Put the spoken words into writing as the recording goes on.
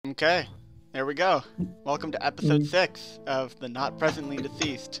Okay, there we go. Welcome to episode 6 of the Not Presently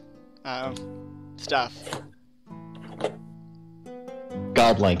Deceased stuff.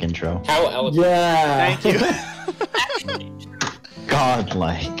 Godlike intro. How eloquent. Yeah. Thank you.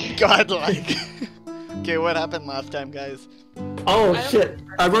 Godlike. Godlike. Okay, what happened last time, guys? Oh shit!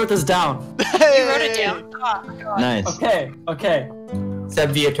 I wrote this down. Hey! You wrote it down? Oh my god. Nice. Okay.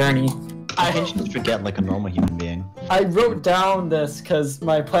 Said the attorney. I can just forget like a normal human being. I wrote down this because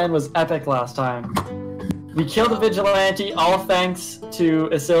my plan was epic last time. We killed a vigilante, all thanks to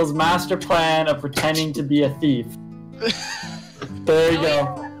Isil's master plan of pretending to be a thief. There you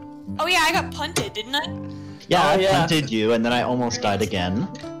go. Oh yeah, I got punted, didn't I? Yeah, Oh, I yeah. punted you and then I almost died again.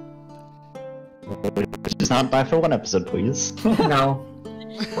 Just not die for one episode, please. No.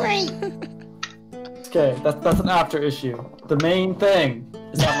 Okay, that's an after issue. The main thing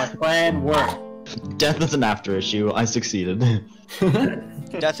is that my plan worked. Death is an after issue. I succeeded.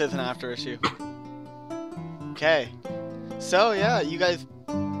 Death is an after issue. Okay. So, yeah, you guys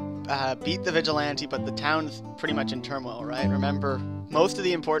beat the vigilante, but the town's pretty much in turmoil, right? Remember, most of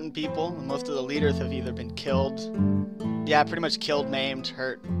the important people, and most of the leaders have either been killed. Yeah, pretty much killed, maimed,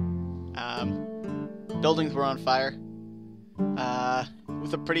 hurt. Buildings were on fire. It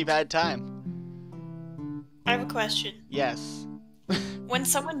was a pretty bad time. I have a question. Yes. When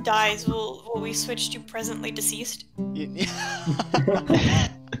someone dies, will we switch to presently deceased?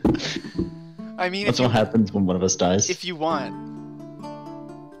 I mean, That's what happens when one of us dies. if you want.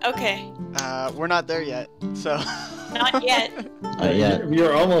 Okay. We're not there yet, so... Not yet. Yeah, We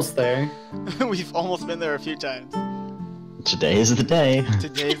are almost there. We've almost been there a few times. today is the day.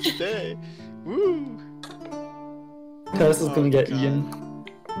 Today's the day. Woo! Curtis is Oh, gonna get God. eaten.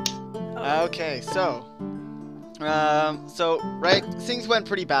 Okay, so... right, things went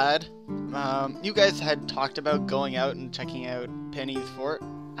pretty bad. You guys had talked about going out and checking out Penny's fort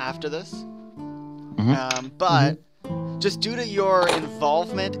after this. But just due to your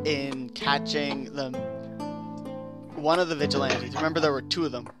involvement in catching one of the vigilantes, remember there were two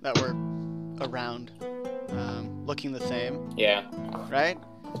of them that were around, looking the same, Yeah. right?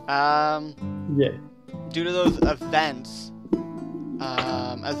 Yeah. Due to those events,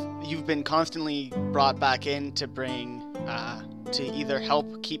 as you've been constantly brought back in to bring, to either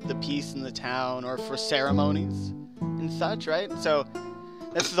help keep the peace in the town or for ceremonies and such, right? So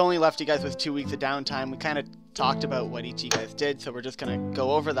this has only left you guys with 2 weeks of downtime. We kind of talked about what each of you guys did, so we're just gonna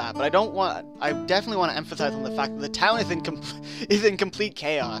go over that. But I definitely want to emphasize on the fact that the town is in complete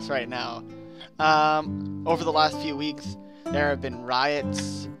chaos right now. Over the last few weeks, there have been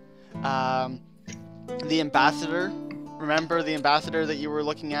riots. The ambassador, remember the ambassador that you were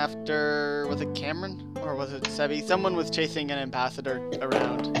looking after? Was it Cameron or was it Sebi? Someone was chasing an ambassador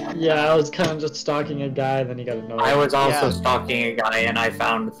around. Yeah, I was kind of just stalking a guy, then he got annoyed. I was also Yeah. stalking a guy and I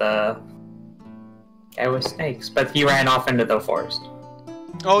found it was snakes, but he ran off into the forest.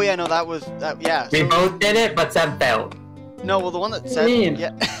 Oh yeah, no, yeah. We So, both did it, but Seb failed. no, well the one that What do said, you mean?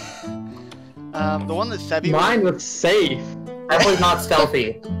 yeah, the one that Sebi Mine was safe. That was not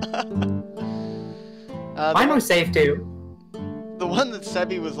stealthy. the Mine one- was safe too. The one that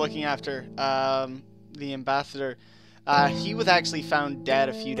Sebi was looking after, the ambassador, he was actually found dead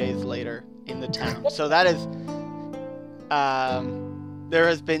a few days later in the town. So that is, there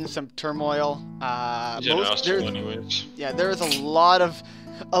has been some turmoil. Anyways. Yeah, there is a lot of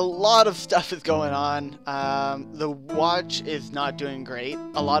stuff is going on. The Watch is not doing great.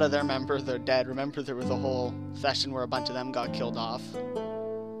 A lot of their members are dead. Remember, there was a whole session where a bunch of them got killed off.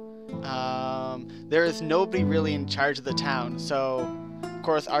 There is nobody really in charge of the town, so of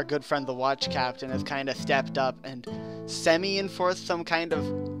course our good friend the Watch Captain has kind of stepped up and semi-enforced some kind of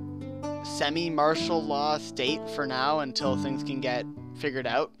semi-martial law state for now until things can get figured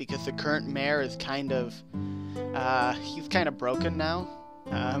out, because the current mayor is he's kind of broken now.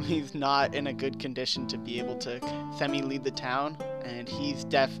 He's not in a good condition to be able to semi-lead the town, and he's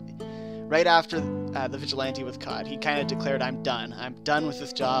right after the vigilante was caught, he kind of declared, I'm done with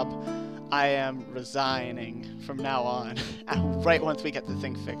this job. I am resigning from now on, right once we get the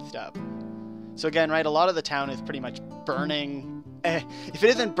thing fixed up. So again, right, a lot of the town is pretty much burning. If it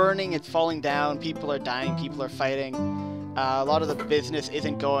isn't burning, it's falling down. People are dying, people are fighting. A lot of the business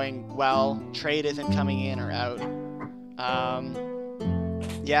isn't going well. Trade isn't coming in or out.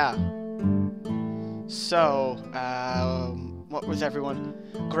 Yeah. So, what was everyone?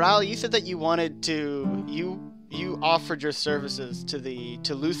 Growl, you said that you wanted to, you offered your services to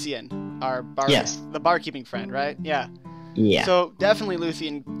Lucian, our the barkeeping friend, right? Yeah. Yeah. So definitely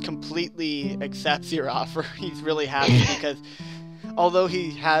Lucian completely accepts your offer. He's really happy because although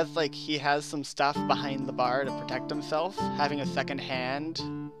he has some stuff behind the bar to protect himself, having a second hand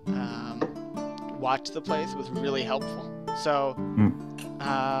watched the place was really helpful. So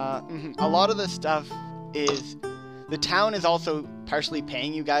a lot of the stuff is, the town is also partially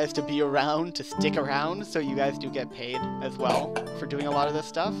paying you guys to be around, to stick around, so you guys do get paid as well for doing a lot of this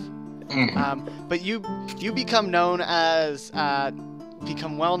stuff. But you become known as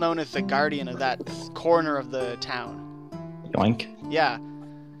become well known as the guardian of that corner of the town. Yoink. Yeah.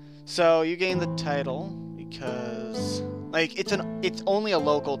 So you gain the title because, like, it's only a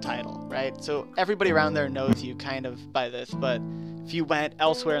local title, right? So everybody around there knows you kind of by this, but if you went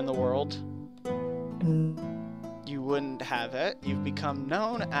elsewhere in the world, you wouldn't have it. You've become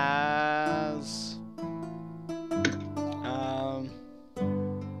known as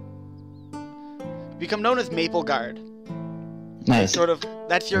Maple Guard. Nice.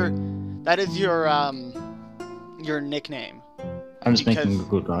 That is your nickname. I'm just making a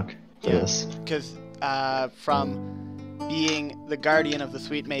good rock for this. Because from being the guardian of the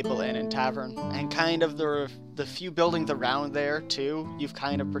Sweet Maple Inn and Tavern, and kind of the few buildings around there too, you've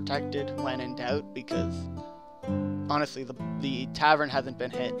kind of protected when in doubt, because honestly the tavern hasn't been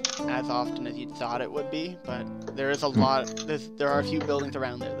hit as often as you'd thought it would be, but there is a lot. There are a few buildings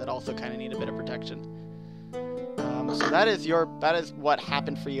around there that also kind of need a bit of protection. So that is what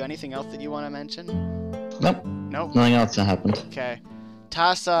happened for you. Anything else that you want to mention? Nope. Nope. Nothing else that happened. Okay.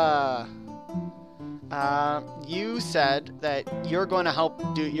 Tassa, you said that you're going to help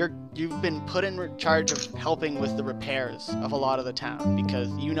you've been put in charge of helping with the repairs of a lot of the town because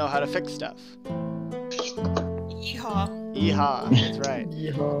you know how to fix stuff. Yeehaw. Yeehaw, that's right.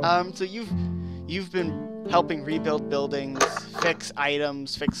 Yeehaw. So you've been helping rebuild buildings, fix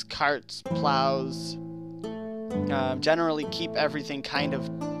items, fix carts, plows, generally keep everything kind of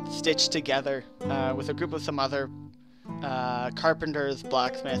stitched together with a group of some other carpenters,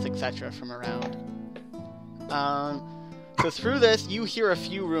 blacksmiths, etc. from around. So through this, you hear a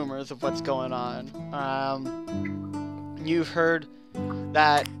few rumors of what's going on. You've heard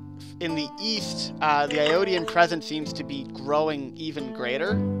that in the east, the Iodian presence seems to be growing even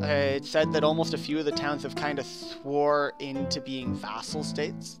greater. It's said that almost a few of the towns have kind of swore into being vassal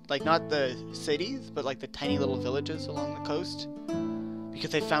states. Like, not the cities, but like the tiny little villages along the coast.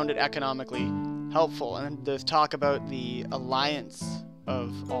 Because they found it economically helpful. And there's talk about the alliance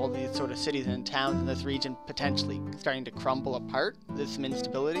of all these sort of cities and towns in this region potentially starting to crumble apart. There's some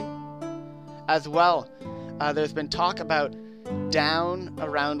instability. As well, there's been talk about down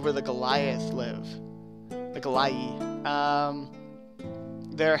around where the Goliaths live, the Galai,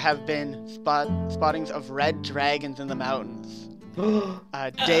 there have been spottings of red dragons in the mountains.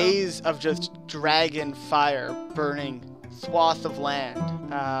 Days of just dragon fire burning swaths of land.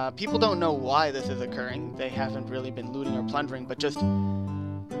 People don't know why this is occurring. They haven't really been looting or plundering, but just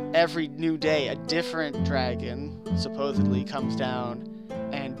every new day a different dragon supposedly comes down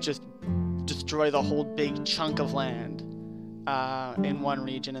and just destroy the whole big chunk of land in one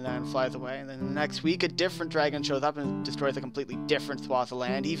region and then flies away. And then the next week a different dragon shows up and destroys a completely different swath of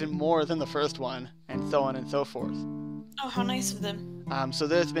land, even more than the first one, and so on and so forth. Oh, how nice of them. So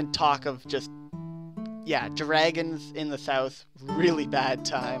there's been talk of just, dragons in the south, really bad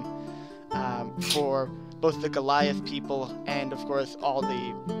time for both the Goliath people and, of course, all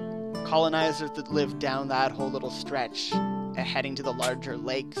the colonizers that live down that whole little stretch, heading to the larger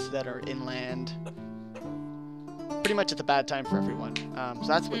lakes that are inland. Pretty much it's a bad time for everyone. So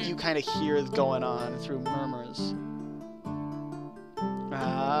that's what you kind of hear is going on through murmurs.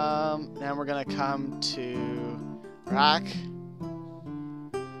 Now we're going to come to Rak.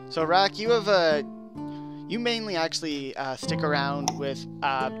 So Rak, you mainly actually stick around with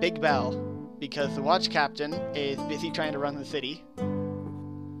Big Bell because the watch captain is busy trying to run the city.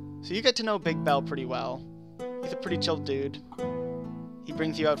 So you get to know Big Bell pretty well. He's a pretty chill dude. He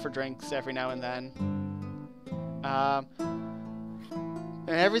brings you out for drinks every now and then. And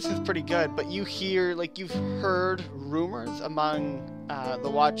everything's pretty good, but you hear, you've heard rumors among the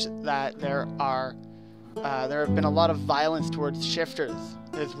watch that there have been a lot of violence towards shifters.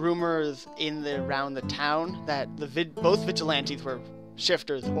 There's rumors around the town that both vigilantes were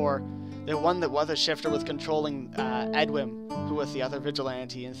shifters, or the one that was a shifter was controlling Edwin, who was the other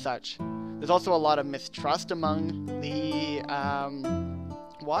vigilante and such. There's also a lot of mistrust among the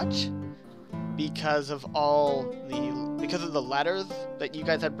watch because of the letters that you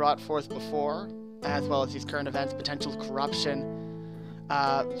guys had brought forth before, as well as these current events, potential corruption.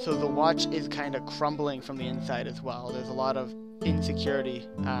 So the watch is kind of crumbling from the inside as well. There's a lot of insecurity.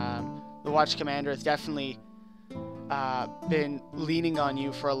 The watch commander is definitely been leaning on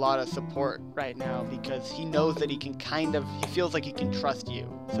you for a lot of support right now because he knows that he feels like he can trust you.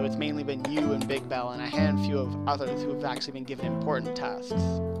 So it's mainly been you and Big Bell and a handful of others who have actually been given important tasks.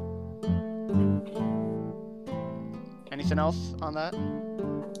 Anything else on that?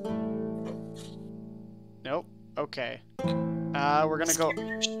 Nope. Okay. We're gonna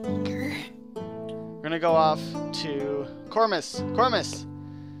go off to Cormus. Cormus,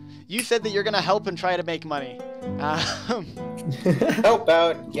 you said that you're gonna help and try to make money. Help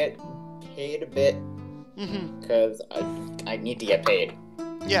out, get paid a bit, because I need to get paid.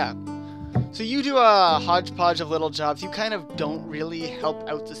 Yeah. So you do a hodgepodge of little jobs. You kind of don't really help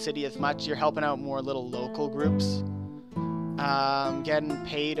out the city as much. You're helping out more little local groups. Getting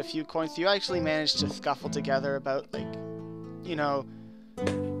paid a few coins. So you actually managed to scuffle together about,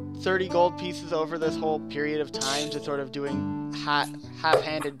 30 gold pieces over this whole period of time, just sort of doing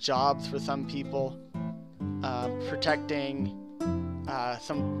half-handed jobs for some people. Protecting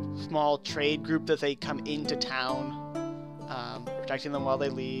some small trade group that they come into town. Protecting them while they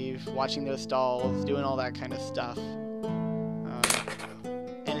leave, watching their stalls, doing all that kind of stuff.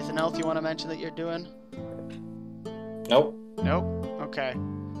 Anything else you want to mention that you're doing? Nope. Nope? Okay.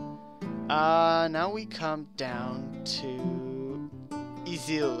 Now we come down to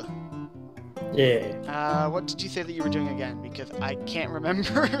Izil. Yeah. What did you say that you were doing again? Because I can't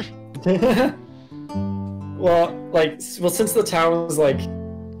remember. Well, since the town was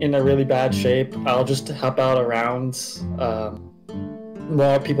in a really bad shape, I'll just help out around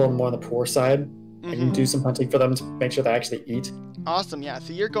more people more on the poor side. I can do some hunting for them to make sure they actually eat. Awesome, yeah.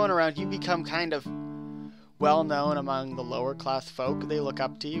 So you're going around, you become kind of well known among the lower class folk. They look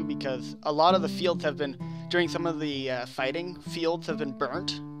up to you because a lot of the fields have been, during some of the fighting, fields have been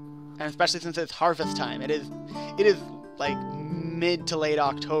burnt. And especially since it's harvest time. It is mid to late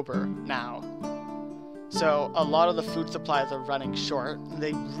October now. So a lot of the food supplies are running short.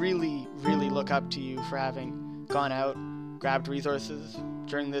 They really, really look up to you for having gone out, grabbed resources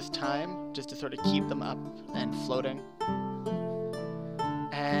during this time, just to sort of keep them up and floating.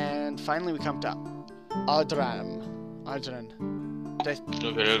 And finally we come to Aldran.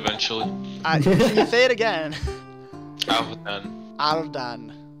 You'll get it eventually. Can you say it again? Aldan.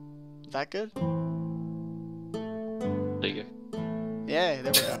 Aldan. Is that good? Take it. Yeah,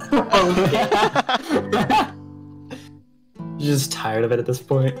 there we go. You're just tired of it at this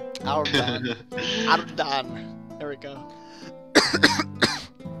point. Aldan. Aldan. There we go.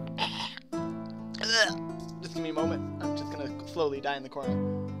 Just give me a moment. I'm just gonna slowly die in the corner.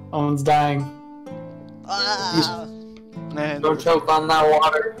 Owen's dying. Man, Don't choke on that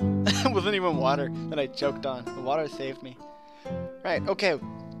water. it wasn't even water that I choked on. The water saved me. Right, okay.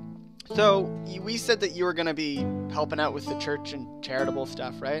 So, we said that you were going to be helping out with the church and charitable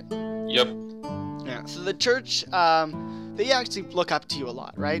stuff, right? Yep. Yeah, so the church, they actually look up to you a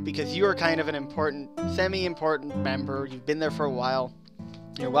lot, right? Because you are kind of an important, semi-important member. You've been there for a while.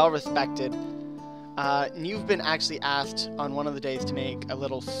 You're well respected. And you've been actually asked on one of the days to make a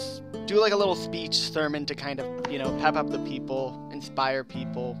little, do a little speech sermon to kind of, pep up the people, inspire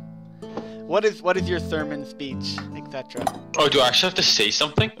people. What is your sermon speech, etc.? Oh, do I actually have to say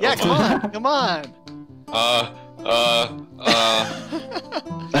something? Yeah, come on, come on.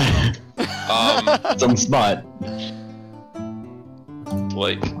 It's on the spot.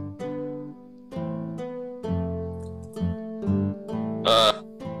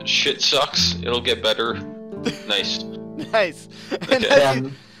 Shit sucks. It'll get better. Nice. Nice. Okay.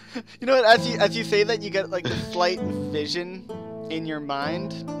 You know what? As you say that, you get a slight vision in your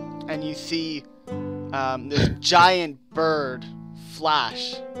mind, and you see this giant bird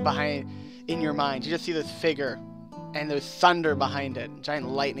flash in your mind. You just see this figure, and there's thunder behind it. A giant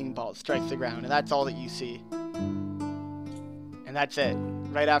lightning bolt strikes the ground, and that's all that you see. And that's it.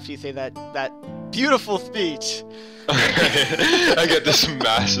 Right after you say that beautiful speech. I get this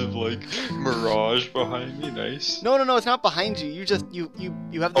massive mirage behind me. Nice. No, it's not behind you. You just you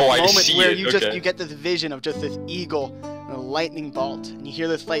have this moment where you get this vision of just this eagle and a lightning bolt, and you hear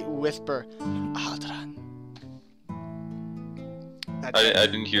this slight whisper, Aldran. I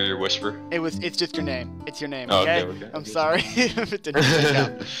didn't hear your whisper. It's just your name. It's your name. Oh, Okay. okay. I'm sorry if it didn't pick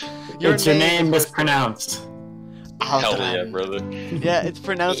up. Your name mispronounced. Aldran. Hell yeah, brother. Yeah, it's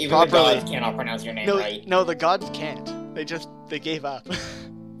pronounced Even properly. the gods cannot pronounce your name right. No, the gods can't. They gave up.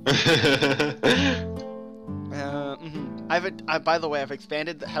 By the way, I've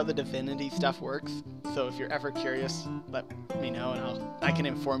expanded how the divinity stuff works. So if you're ever curious, let me know, and I can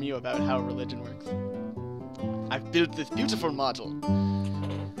inform you about how religion works. I've built this beautiful model.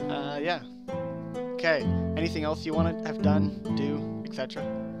 Yeah. Okay. Anything else you want to have done, do, etc.?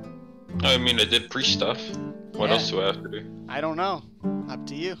 I mean, I did pre-stuff. What Yeah. else do I have to do? I don't know. Up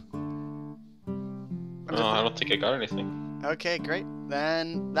to you. No, I don't think I got anything. Okay, great.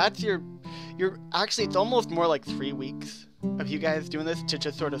 Then that's your actually, it's almost more like 3 weeks of you guys doing this to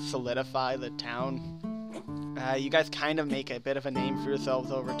just sort of solidify the town. You guys kind of make a bit of a name for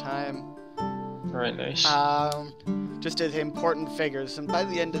yourselves over time. Alright, nice. Just as important figures, and by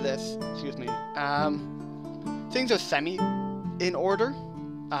the end of this, excuse me, things are semi in order.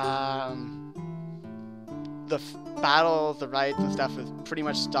 The battles, the riots and stuff is pretty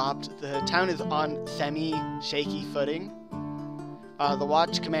much stopped. The town is on semi-shaky footing. The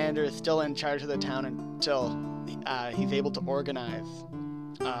watch commander is still in charge of the town until he's able to organize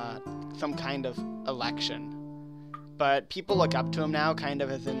some kind of election. But people look up to him now, kind of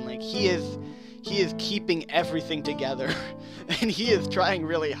as in like he is keeping everything together, and he is trying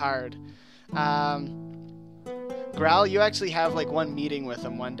really hard. Growl, you actually have like one meeting with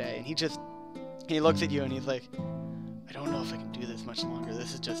him one day, and he looks at you and he's like, I don't know if I can do this much longer.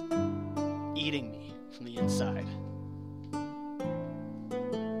 This is just eating me from the inside.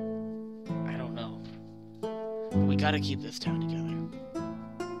 I don't know. But we gotta keep this town together.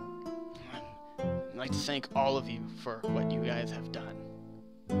 I'd like to thank all of you for what you guys have done.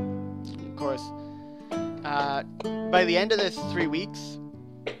 Of course, by the end of this 3 weeks,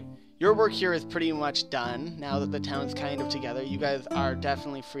 your work here is pretty much done. Now that the town's kind of together, you guys are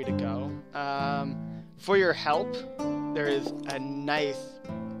definitely free to go. For your help, there is a nice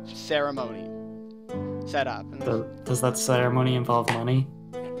ceremony set up. Does that ceremony involve money?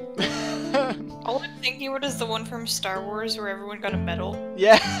 All I'm thinking about is the one from Star Wars where everyone got a medal.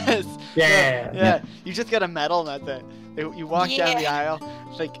 Yes! Yeah. You just get a medal and that's it. You walk down the aisle,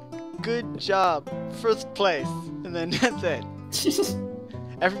 it's like, good job, first place, and then that's it.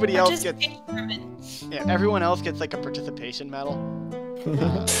 Everybody else gets... Yeah, everyone else gets like a participation medal.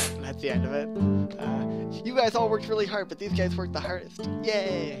 That's the end of it. You guys all worked really hard, but these guys worked the hardest.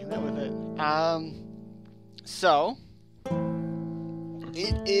 Yay! That was it. So...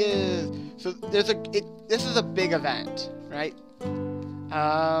 It is... So there's this is a big event, right?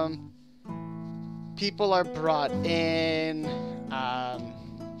 People are brought in,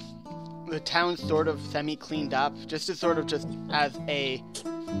 the town's sort of semi-cleaned up, just as a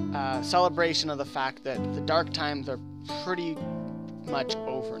celebration of the fact that the dark times are pretty much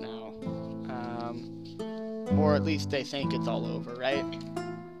over now. Or at least they think it's all over, right?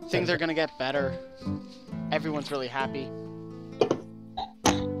 Things are gonna get better. Everyone's really happy.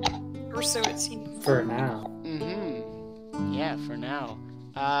 Or so it seems. For now. Mm-hmm. Yeah, for now.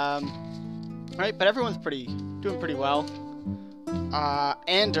 Alright, but everyone's doing pretty well.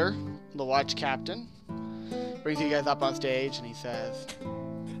 Ander, the watch captain, brings you guys up on stage and he says,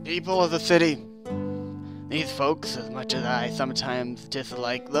 people of the city, these folks, as much as I sometimes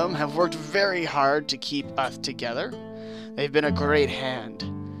dislike them, have worked very hard to keep us together. They've been a great hand.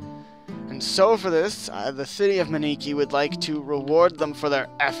 And so for this, the city of Manikii would like to reward them for their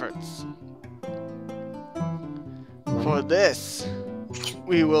efforts. For this,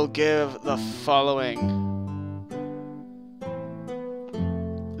 we will give the following.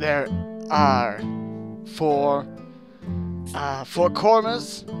 There are four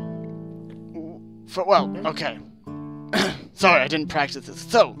kormas. Okay. Sorry, I didn't practice this.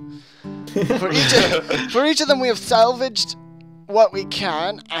 So, for each of them, we have salvaged what we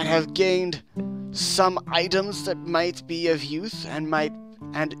can and have gained some items that might be of use and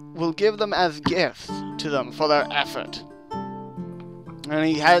we'll give them as gifts to them for their effort. And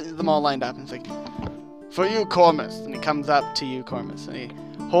he has them all lined up and he's like, for you, Cormus. And he comes up to you, Cormus, and he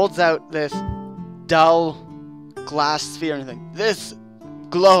holds out this dull glass sphere and he's like, this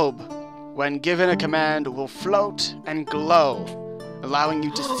globe, when given a command, will float and glow, allowing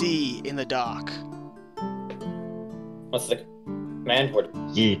you to see in the dark. What's the command word?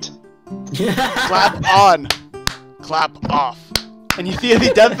 Yeet. Clap on, clap off. And you see as he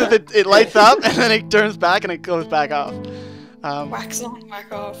does this, it lights up, and then it turns back, and it goes back off. Wax on,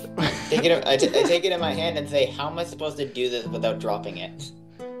 whack off. I take it in my hand and say, how am I supposed to do this without dropping it?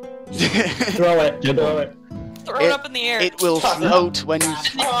 Throw it. Throw it up in the air. It will float when you.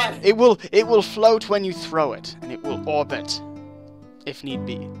 It will float when you throw it, and it will orbit, if need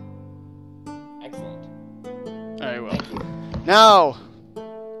be. Excellent. Very well. Thank you. Now,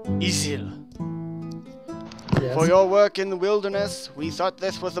 Isil, Yes. for your work in the wilderness, we thought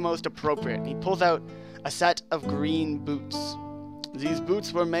this was the most appropriate. And he pulls out a set of green boots. These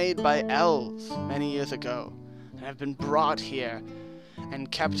boots were made by elves many years ago, and have been brought here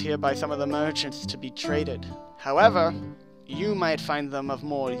and kept here by some of the merchants to be traded. However, you might find them of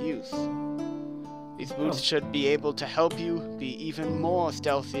more use. These boots should be able to help you be even more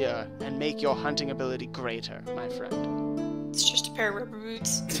stealthier and make your hunting ability greater, my friend. It's just a pair of rubber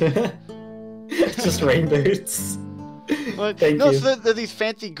boots. Just rain boots. But, Thank no, you. so they're these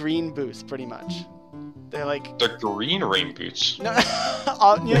fancy green boots, pretty much. They're like... The green rain boots. No,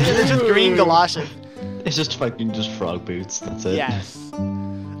 they're just green galoshes. It's just fucking just frog boots. That's it. Yes.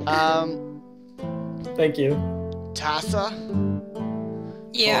 Thank you. Tassa,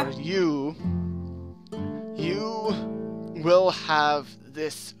 Yeah. for you will have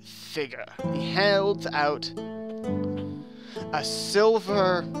this figure. He holds out a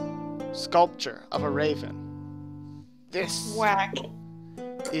silver sculpture of a raven. This Whack.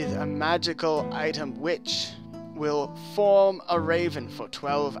 is a magical item which will form a raven for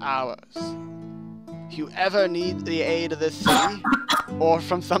 12 hours. If you ever need the aid of this city, or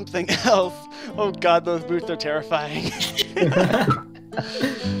from something else, oh god, those boots are terrifying.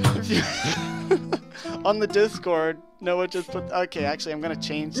 On the Discord, Noah just put. Okay, actually, I'm gonna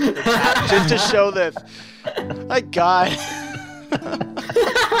change to the chat just to show this. My god.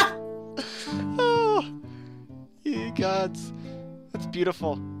 Oh, you gods, that's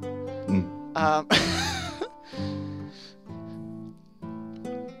beautiful.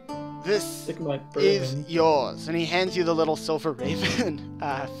 This Stick my is bourbon. yours, and he hands you the little silver raven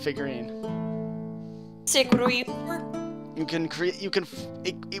figurine. Sick, what are you for? You can create.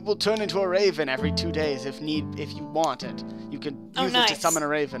 It will turn into a raven every 2 days if you want it. You can Oh, use it to nice. summon a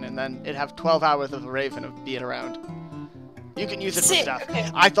raven, and then it'd have 12 hours of a raven of being around. You can use it for Sick, stuff. okay.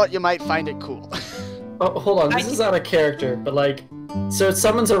 I thought you might find it cool. Oh, hold on. This is out of character, but like, so it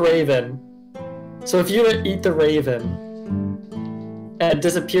summons a raven. So if you eat the raven and it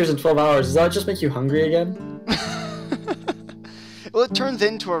disappears in 12 hours, does that just make you hungry again? Well, it turns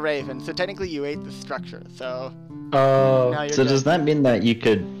into a raven, so technically you ate the structure. So Oh. now you're So good. does that mean that you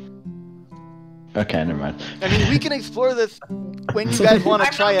could? Okay, never mind. I mean, we can explore this when you guys want to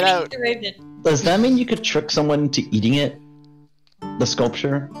I'm try not it gonna out. eat the raven. Does that mean you could trick someone into eating it, the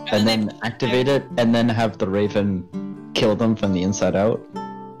sculpture, and then activate it, and then have the raven kill them from the inside out?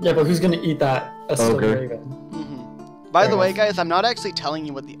 Yeah, but who's gonna eat that? A silver Ogre. raven. By Fair the way, enough. guys, I'm not actually telling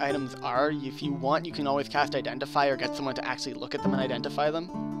you what the items are. If you want, you can always cast Identify or get someone to actually look at them and identify them.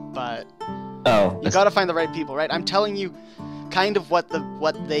 But Oh, you gotta find the right people, right? I'm telling you kind of what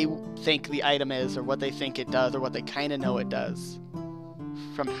they think the item is, or what they think it does, or what they kind of know it does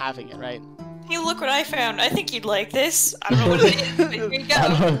from having it, right? Hey, look what I found. I think you'd like this. I don't know what it is, but here you go.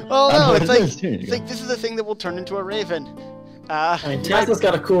 Oh I know no, what it's it like, is. Here you it's go. like this is the thing that will turn into a raven. I mean, Tassa's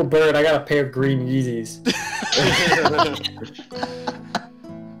got a cool bird. I got a pair of green Yeezys.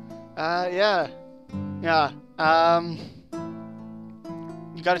 Yeah.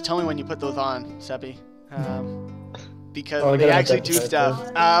 You gotta tell me when you put those on, Sebi. Because Oh, I they gotta actually do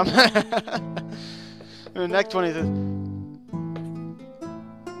identify stuff. The next one is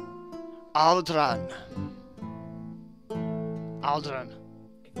Aldran. Aldran.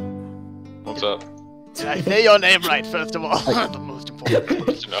 What's up? Did I say your name right, first of all? The most important.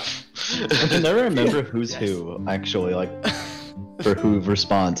 That's enough. I can never remember who's who, actually, like, for who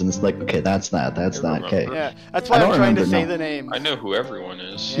responds, and it's like, okay, that's that, okay. Yeah, that's why I I'm don't trying to remember say now. the name. I know who everyone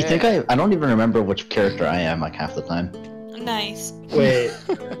is. You think I don't even remember which character I am, like, half the time. Nice. Wait.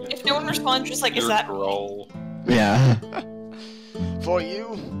 If no one responds, just like, is Your that Growl. Yeah. For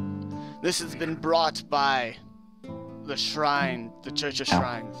you, this has been brought by the shrine, the Church of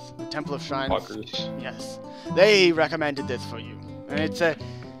Shrines, the Temple of Shrines. Fuckers. Yes, they recommended this for you, and it's a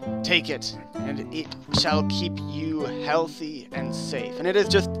take it, and it shall keep you healthy and safe. And it is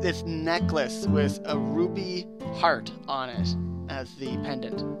just this necklace with a ruby heart on it as the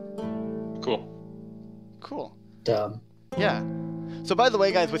pendant. Cool. Cool. Dumb. Yeah. So by the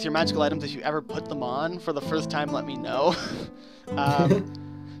way, guys, with your magical items, if you ever put them on for the first time, let me know.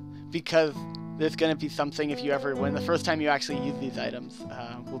 Because there's gonna be something if you ever, when the first time you actually use these items,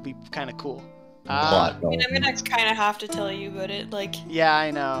 will be kind of cool. Plot. I mean, I'm gonna kind of have to tell you about it. Like, Yeah,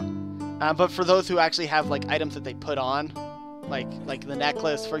 I know. But for those who actually have like items that they put on, like the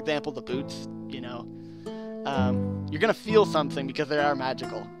necklace, for example, the boots, you know, you're gonna feel something because they are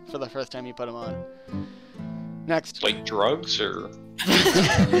magical for the first time you put them on. Next. Like drugs or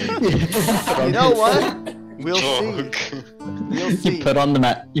You know what? We'll see. drug? We'll see. You put on the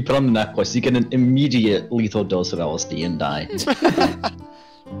necklace, you get an immediate lethal dose of LSD and die.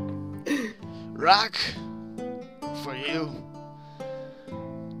 Rock, for you,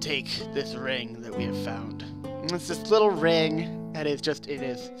 take this ring that we have found. It's this little ring that is just, it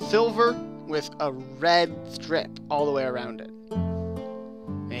is silver with a red strip all the way around it.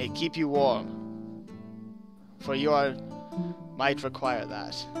 May it keep you warm, for you might require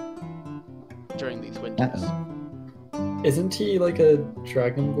that. during these winters. Isn't he like a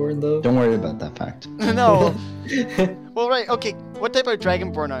dragonborn though? Don't worry about that fact. No. Well, right. Okay. What type of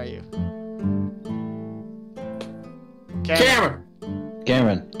dragonborn are you? Cameron!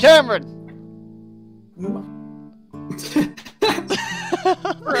 Cameron. Cameron.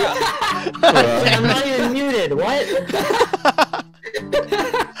 I'm not even muted. What?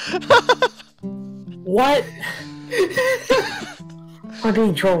 What? I'm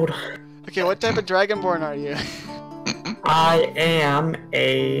being trolled. Okay. What type of dragonborn are you? I am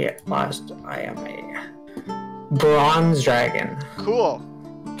a bronze dragon. Cool.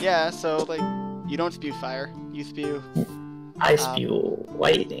 Yeah. So like, you don't spew fire. You spew. I spew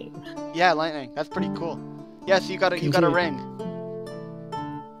lightning. Yeah, lightning. That's pretty cool. Yeah. So you got a ring.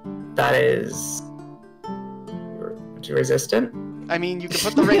 That is resistant. I mean, you can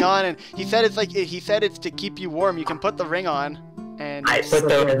put the ring on, and he said it's to keep you warm. You can put the ring on, and I put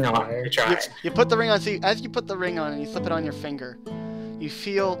the ring on to try. you put the ring on. So as you put the ring on and you slip it on your finger, you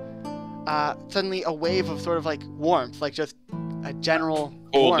feel suddenly a wave of sort of like warmth, like just a general.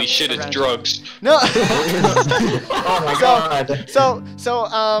 Holy warmth shit! It's around you. drugs. No. Oh my god. So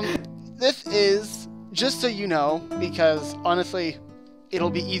this is just so you know, because honestly, it'll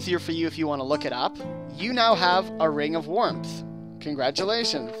be easier for you if you want to look it up. You now have a ring of warmth.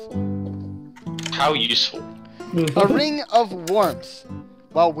 Congratulations. How useful. A ring of warmth.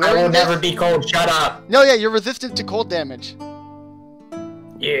 While I wearing will this... never be cold. Shut up. No, yeah, you're resistant to cold damage.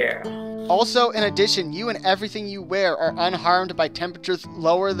 Yeah. Also, in addition, you and everything you wear are unharmed by temperatures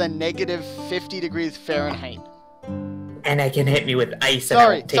lower than negative 50 degrees Fahrenheit. And it can hit me with ice and I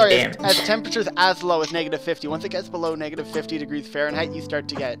Sorry, won't take damage. as temperatures as low as negative 50. Once it gets below negative 50 degrees Fahrenheit, it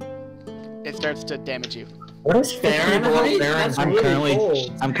starts to damage you. What is Fahrenheit? That's I'm really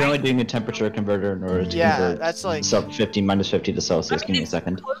cold. currently doing a temperature converter in order to Yeah, convert that's like... sub 50 minus 50 to Celsius. Give me a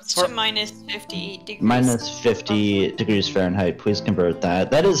second. Close to minus 58 degrees. Minus 50 degrees Fahrenheit. Please convert that.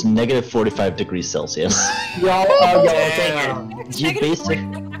 That is negative 45 degrees Celsius. Y'all, It's You negative basic- 40,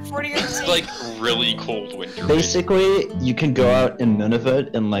 negative 40 or It's something. like really cold winter. Basically, you can go out in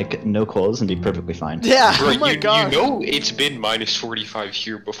Nunavut in like no clothes and be perfectly fine. Yeah, Right, oh my you god. know it's been minus 45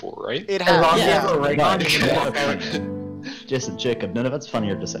 here before, right? It As long has, as you yeah. have a ring on, you can walk out. Jason, Jacob, Nunavut's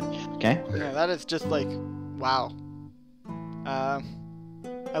funnier to say. Okay? Yeah, that is just like, wow.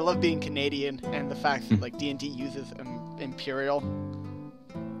 I love being Canadian and the fact that like D&D uses Imperial.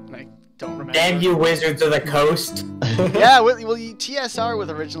 I don't remember. Damn you wizards of the coast. Yeah, well, TSR was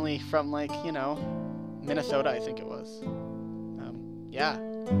originally from like, Minnesota, I think it was. Yeah.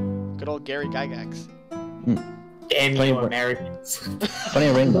 Good old Gary Gygax. Damn Funny you word. Americans. Funny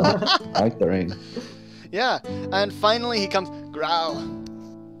ring though. I like the ring. Yeah, and finally he comes, growl,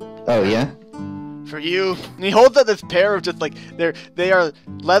 Oh yeah? for you. And he holds out this pair of just like, they are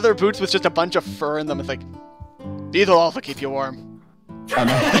leather boots with just a bunch of fur in them. It's like, these will also keep you warm. He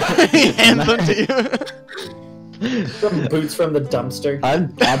hands them to you. Some boots from the dumpster.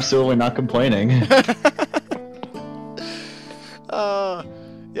 I'm absolutely not complaining.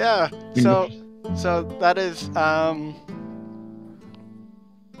 Yeah, so that is,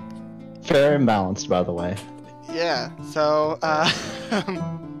 Fair and balanced, by the way. yeah, so,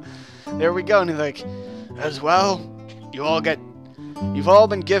 there we go, and he's like, as well, you've all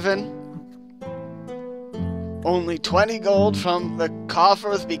been given only 20 gold from the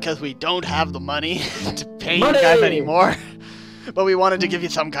coffers because we don't have the money to pay you guys Money! anymore, but we wanted to give you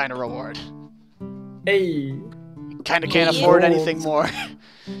some kind of reward. Hey. Kinda can't afford anything more.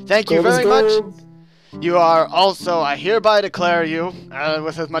 Thank you Gold is very much. gold. You are also, I hereby declare you,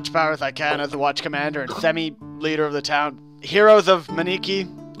 with as much power as I can as the watch commander and semi-leader of the town, heroes of Manikii.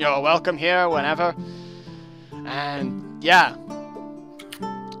 You're welcome here whenever. And, yeah.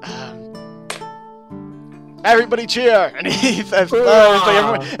 Everybody cheer! And he says, it's like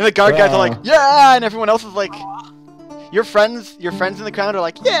everyone, and the guard guys are like, yeah! And everyone else is like, your friends in the crowd are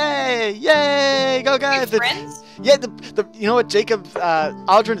like, yay! Yay! Go guys! Your friends? Yeah, you know what, Jacob's,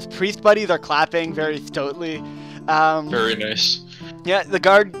 Aldrin's priest buddies are clapping very stoutly. Very nice. Yeah, the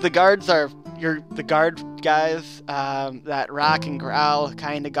guards are the guard guys, that Rock and Growl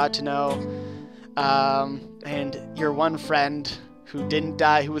kind of got to know. And your one friend who didn't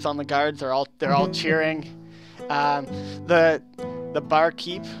die, who was on the guards, they're all cheering. The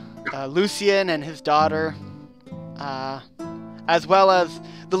barkeep, Lucian and his daughter, as well as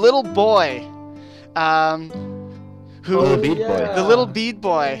the little boy, who Oh, the bead boy. the little bead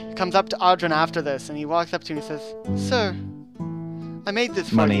boy comes up to Audrin after this, and he walks up to him and says, "Sir, I made this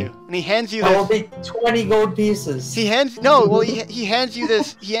for Money. you." And he hands you I will this. be 20 gold pieces. He hands he hands you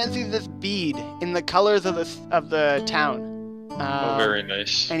this bead in the colors of the town, Oh, very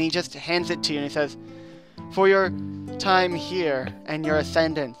nice. And he just hands it to you and he says, "For your time here and your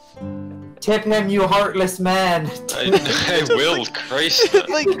ascendance." Tip him, you heartless man. I will, Christ.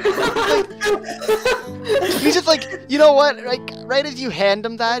 like, he's just like, you know what? Like, right as you hand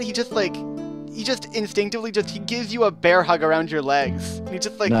him that, he just instinctively he gives you a bear hug around your legs. And he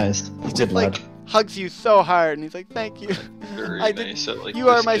just like, Nice. he Good just like lad. hugs you so hard, and he's like, "Thank you. Very nice. I like You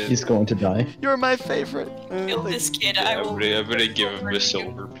are this my- kid. He's going to die. You're my favorite." Kill Like, this kid. Yeah, I I'm will. gonna give him a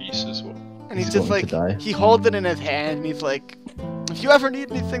silver piece as well. and he's He's just going like, to die. he holds it in his hand, and he's like, "If you ever need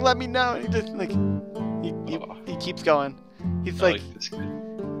anything, let me know." And he just like, he keeps going. He's I like, like this kid.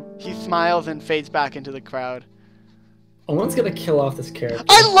 he smiles and fades back into the crowd. Owen's gonna kill off this character.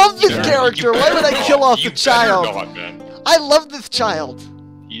 I love this You character. Why better would I not. kill off You the child? better not, man. I love this child.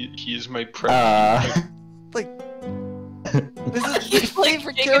 He is my prep. Like, this is my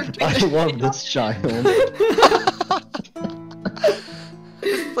favorite Jacob. character. I love this child.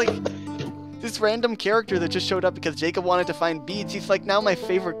 Like, this random character that just showed up because Jacob wanted to find beads. He's like now my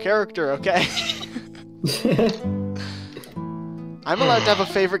favorite character. Okay. I'm allowed to have a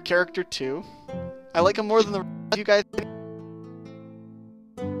favorite character too. I like him more than the rest of you guys.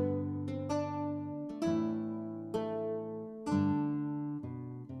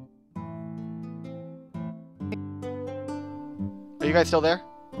 Are you guys still there?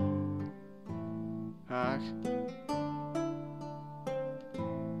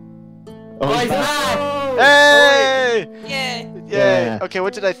 Oh, he's back! Hey! Yeah. Yay! Yeah. Okay,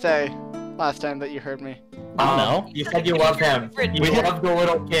 what did I say last time that you heard me? I don't know. You said you love him. You love the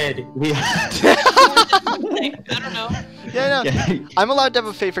little kid. We I don't know. Yeah, no. yeah. I'm allowed to have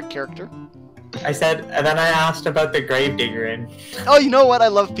a favorite character. I said, and then I asked about the gravedigger and Oh, you know what? I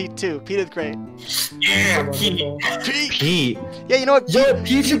love Pete too. Pete is great. yeah, Pete. Pete. Pete. Yeah, you know what? Pete, Yo,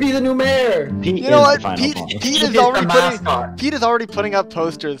 Pete should be the new mayor. Pete you know is what? the final Pete, boss. Pete Pete is is already the putting. mascot. Pete is already putting up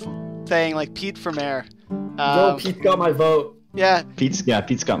posters saying like Pete for mayor. Yo, Pete got my vote. Yeah, Pete's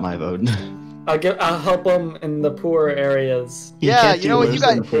got my vote. I'll help him in the poor areas. He Yeah, can't you do know what, worse you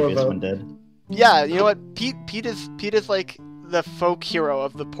than got- the previous Poor one did. yeah. You know what? Pete is like the folk hero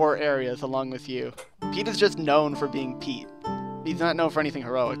of the poor areas, along with you. Pete is just known for being Pete. He's not known for anything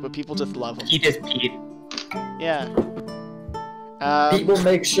heroic, but people just love him. Pete is Pete. Yeah. Pete will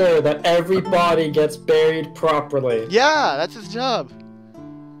make sure that every body gets buried properly. Yeah, that's his job.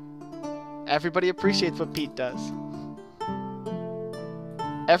 Everybody appreciates what Pete does.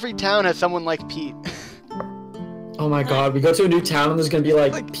 Every town has someone like Pete. Oh my god, we go to a new town and there's gonna be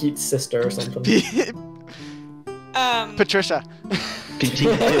like Like- Pete's sister or something. Pete- Patricia. Pete too.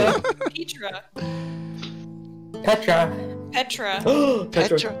 Petra. Petra. Petra. Petra.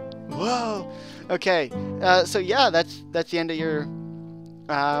 Petra. Whoa. Okay. So yeah, that's the end of your.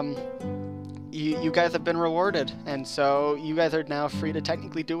 You guys have been rewarded, and so you guys are now free to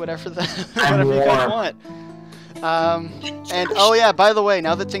technically do whatever whatever you guys want. And oh yeah, by the way,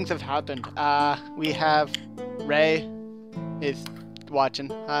 now that things have happened, we have Ray is watching.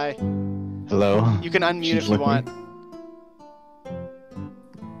 Hi. Hello. You can unmute She's if you looking. want.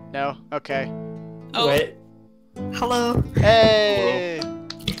 No? Okay. Oh, Wait. Hello. Hey!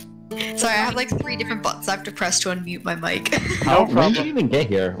 Sorry, I have like 3 different buttons I have to press to unmute my mic. No When did problem. you even get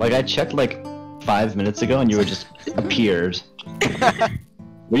here? Like I checked like 5 minutes ago and you were just appeared.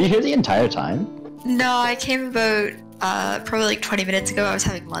 Were you here the entire time? No, I came about probably like 20 minutes ago. I was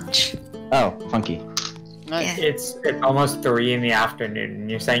having lunch. Oh, funky. Nice. It's almost 3 in the afternoon, and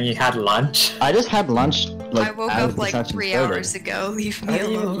you're saying you had lunch? I just had lunch like I woke as up the like session 3 started. hours ago. Leave me I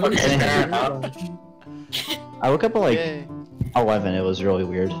didn't even alone. look Okay, at fair that. I woke up at like Yay. 11. It was really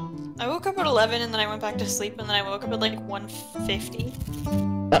weird. I woke up at 11 and then I went back to sleep and then I woke up at like 1:50.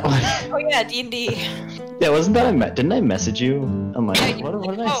 Oh yeah, D&D. Yeah, wasn't that didn't I message you? I'm like, Yeah, you what were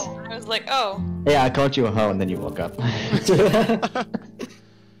did like, I oh, and I was like, oh. Yeah, I called you a hoe and then you woke up.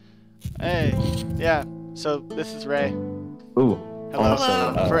 Hey. Yeah. So this is Ray. Ooh. Hello.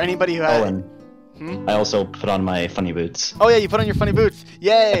 Also, For anybody who has. Owen. Hmm? I also put on my funny boots. Oh yeah, you put on your funny boots. I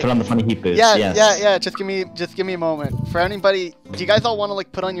Yay! put on the funny heat boots. Yeah, yes. yeah. Just give me a moment. For anybody, do you guys all want to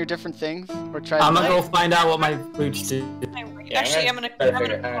like put on your different things or try? I'm to gonna go find out what my boots do. Actually, I'm gonna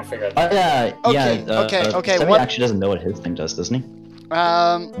figure it out. Oh yeah, Okay, yeah. okay, Sammy what- actually doesn't know what his thing does, doesn't he?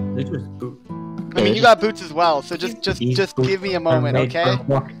 They just boot. I mean, you got boots as well, so just give me a moment, okay?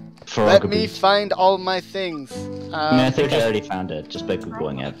 For Let Ogre me boots. find all my things. I mean, I think I already found it just by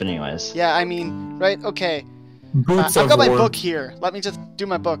googling it. But anyways. Yeah, I mean, right? Okay. Boots I've of got my war. book here. Let me just do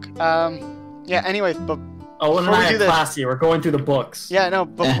my book. Yeah. Anyways, but Owen and before we I do are this- classy. We're going through the books. yeah, no.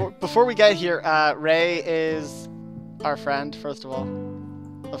 Before we get here, Ray is our friend, first of all,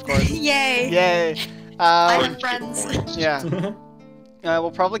 of course. Yay! Yay! I Um, have friends. yeah.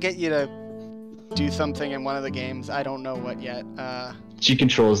 We'll probably get you to do something in one of the games. I don't know what yet. She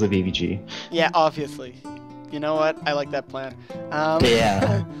controls the VVG. Yeah, obviously. You know what? I like that plan.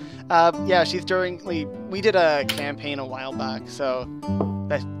 Yeah. Yeah, she's we did a campaign a while back, so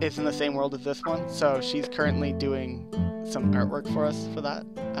that it's in the same world as this one. So she's currently doing some artwork for us for that.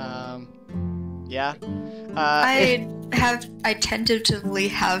 Yeah. I tentatively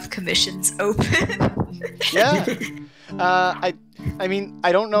have commissions open. Yeah. I mean,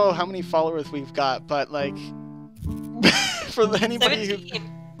 I don't know how many followers we've got, but like, for anybody who, 17.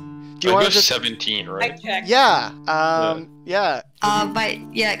 do you want to just just? 17, I right? checked. Yeah.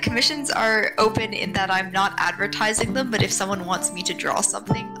 Yeah. Commissions are open in that I'm not advertising them, but if someone wants me to draw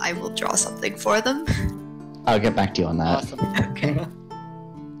something, I will draw something for them. I'll get back to you on that. Awesome. Okay.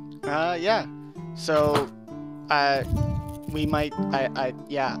 Yeah. So, we might.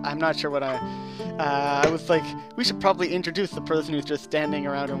 Yeah. I'm not sure what I was like. We should probably introduce the person who's just standing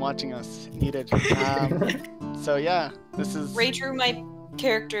around and watching us. Needed. So yeah, this is. Ray drew my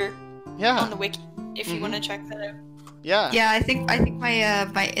character Yeah. on the wiki if you want to check that out. Yeah. Yeah, I think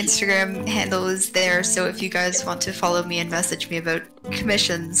my Instagram handle is there, so if you guys want to follow me and message me about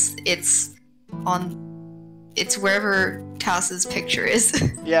commissions, it's wherever Tass's picture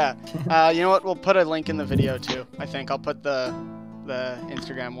is. Yeah. You know what? We'll put a link in the video too. I think I'll put the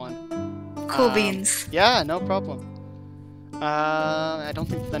Instagram one. Cool beans. Yeah, no problem. I don't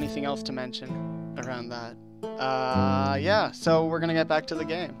think there's anything else to mention around that. Yeah, so we're gonna get back to the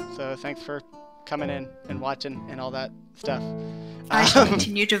game. So thanks for coming in and watching and all that stuff. I shall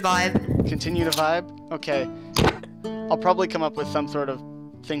continue to vibe. Continue to vibe? Okay. I'll probably come up with some sort of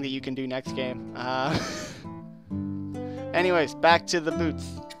thing that you can do next game. Anyways, back to the boots.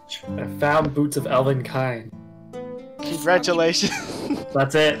 I found boots of elven kind. Congratulations.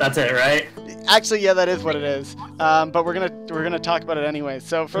 That's it, right? Actually, yeah, that is what it is. But we're gonna talk about it anyway.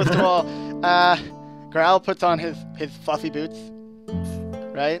 So first of all, Growl puts on his fluffy boots,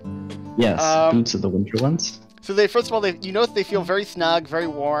 right? Yes, boots are the winter ones. So first of all, you notice they feel very snug, very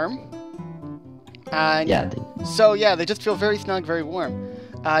warm. And Yeah. so yeah, they just feel very snug, very warm.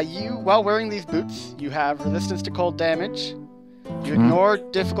 While wearing these boots, you have resistance to cold damage. You ignore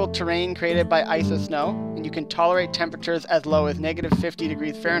difficult terrain created by ice or snow, and you can tolerate temperatures as low as -50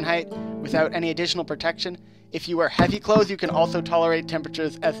 degrees Fahrenheit without any additional protection. If you wear heavy clothes, you can also tolerate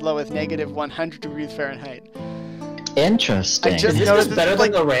temperatures as low as -100 degrees Fahrenheit. Interesting. I just Is this noticed just better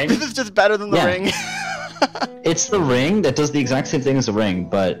than the ring? This is just better than the Yeah. ring. It's the ring that does the exact same thing as the ring,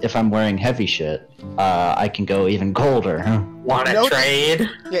 but if I'm wearing heavy shit, I can go even colder. Wanna Note- trade?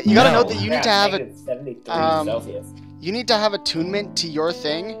 Yeah, you gotta No. note that you need to have a -73 um, Celsius. You need to have attunement to your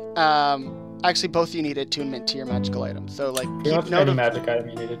thing. Actually, both of you need attunement to your magical items. So, like, You keep don't have note any of, magic item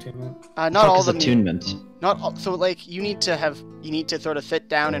you need attunement. not Fuck all is of them. attunement. Not all, so, like, you need to sort of sit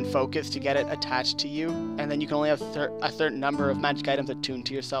down and focus to get it attached to you, and then you can only have a certain number of magic items attuned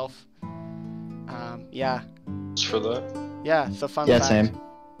to yourself. Yeah, Just for that. yeah. So fun Yeah, fact. same.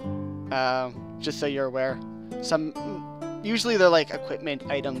 Just so you're aware, usually they're like equipment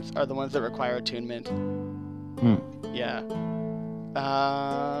items are the ones that require attunement. Yeah.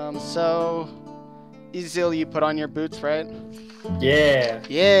 So, Izil, you put on your boots, right? Yeah.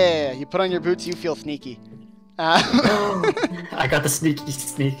 Yeah, you put on your boots, you feel sneaky. I got the sneaky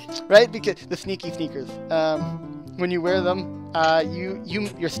sneak. Right? Because the sneaky sneakers. When you wear them,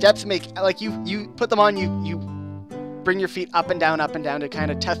 your steps make, like, you put them on, you bring your feet up and down to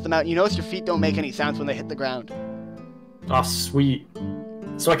kind of test them out. You notice your feet don't make any sounds when they hit the ground. Oh, sweet.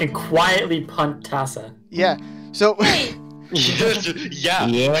 So I can quietly punt Tassa. Yeah. So, Yeah.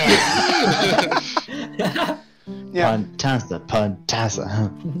 yeah.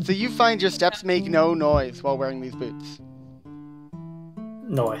 Puntassa. So you find your steps make no noise while wearing these boots.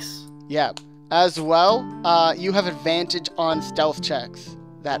 Nice. Yeah. As well, you have advantage on stealth checks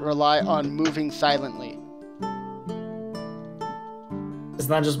that rely on moving silently. Isn't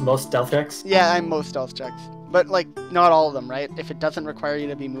that just most stealth checks? Yeah, I'm most stealth checks. But, like, not all of them, right? If it doesn't require you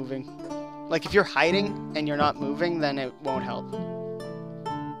to be moving. Like, if you're hiding and you're not moving, then it won't help.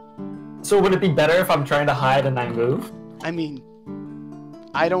 So would it be better if I'm trying to hide and I move? I mean,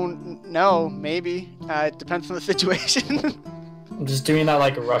 I don't know. Maybe. It depends on the situation. I'm just doing that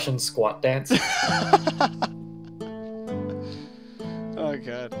like a Russian squat dance. Oh,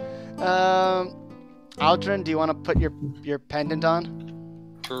 God. Aldrin, do you want to put your pendant on?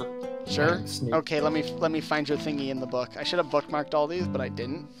 Sure. Sure. Sneak. Okay, let me find your thingy in the book. I should have bookmarked all these, but I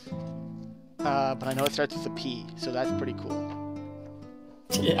didn't. But I know it starts with a P, so that's pretty cool.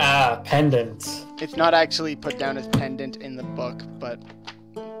 Yeah, pendant. It's not actually put down as pendant in the book, but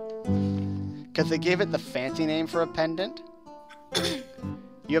because they gave it the fancy name for a pendant.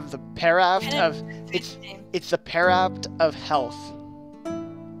 You have the Parapt of it's the Parapt of Health.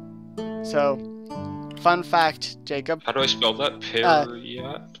 So, fun fact, Jacob. How do I spell that?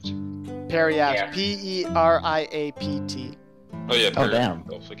 Periapt? Periapt. Yeah. P-E-R-I-A-P-T. Oh yeah, Oh, damn.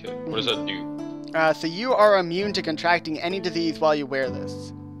 Periapt. Okay. What does that do? So you are immune to contracting any disease while you wear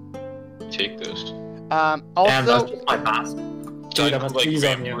this. Take this. Damn, Also, that's just my pass. Does that I'm include like a tease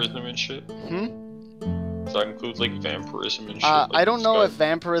on you. vampirism and shit? hmm? Does that include like vampirism and shit? I don't know if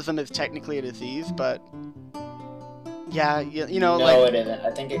vampirism is technically a disease, but yeah, you know, No, like, it isn't.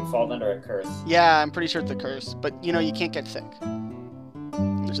 I think it falls under a curse. yeah, I'm pretty sure it's a curse, but you know, you can't get sick,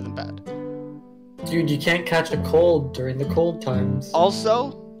 which isn't bad. Dude, you can't catch a cold during the cold times.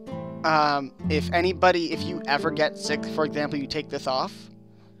 Also, if you ever get sick, for example, you take this off,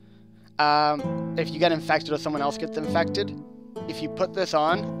 if you get infected or someone else gets infected, if you put this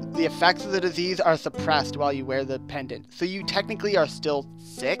on, the effects of the disease are suppressed while you wear the pendant. So you technically are still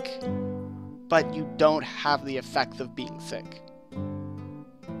sick, but you don't have the effects of being sick.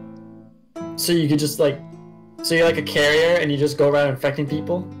 So you could just like, so you're like a carrier and you just go around infecting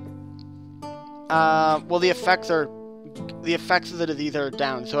people? Well, the effects of the disease are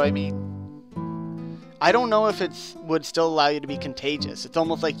down, so I mean, I don't know if it would still allow you to be contagious. It's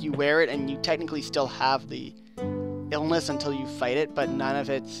almost like you wear it and you technically still have the illness until you fight it, but none of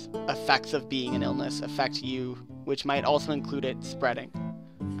its effects of being an illness affect you, which might also include it spreading.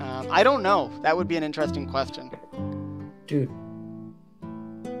 I don't know. That would be an interesting question. Dude.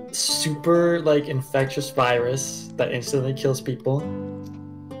 Super, like, infectious virus that instantly kills people.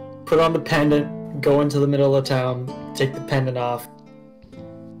 Put on the pendant, go into the middle of town, take the pendant off.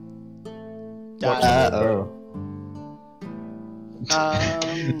 Uh-oh.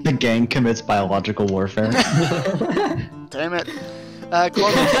 The gang commits biological warfare. Damn it.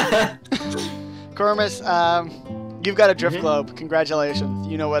 Cormus, you've got a drift globe. Congratulations.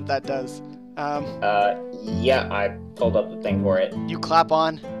 You know what that does. Yeah, I pulled up the thing for it. You clap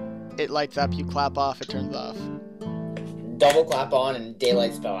on, it lights up. You clap off, it turns off. Double clap on and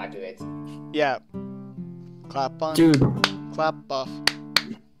daylight spell activates. Yeah. Clap on. Dude, Clap off.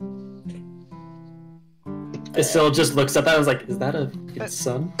 Isil just looks up at it and was like, is that a good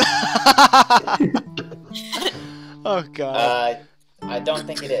sun? Oh god. I don't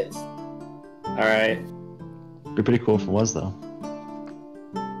think it is. Alright. Be pretty cool if it was, though.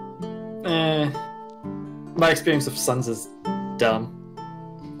 My experience of suns is dumb.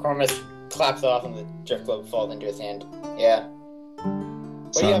 Cormus claps off and the drift globe falls into his hand. Yeah.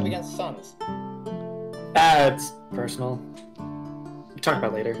 What do you have against suns? It's personal. We'll talk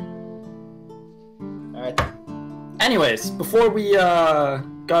about it later. Alright then. Anyways, before we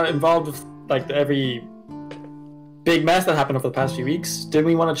got involved with like every big mess that happened over the past few weeks, did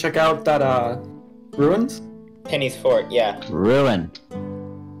we want to check out that ruins? Penny's Fort, yeah. Ruins.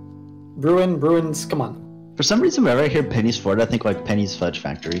 Ruins, come on. For some reason, whenever I hear Penny's Fort, I think like Penny's Fudge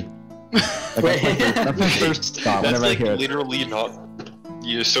Factory. Like, that's my first thought That's whenever I like hear it. literally not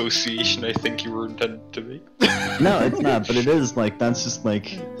the association I think you were intended to make. No, it's not, but it is like that's just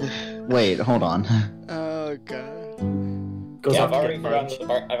like. Wait, hold on. Oh god. Goes Yeah, off I've to already get forgotten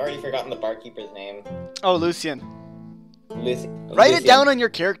merged. I've already forgotten the barkeeper's name. Oh, Lucian. Write It down on your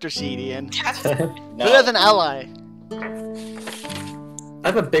character sheet, Ian. No. Put it as an ally. I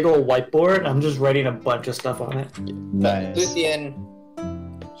have a big old whiteboard. I'm just writing a bunch of stuff on it. Nice. Lucian,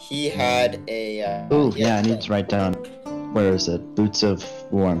 he had a. Ooh, he yeah, I had need to write down. Where is it? Boots of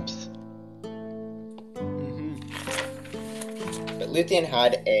Warmth. But Lucian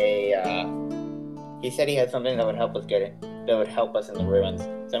had a. He said he had something that would help us that would help us in the ruins.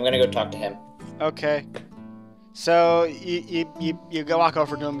 So I'm gonna go talk to him. Okay. So you go walk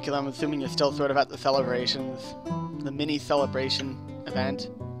over to him because I'm assuming you're still sort of at the celebrations, the mini celebration event.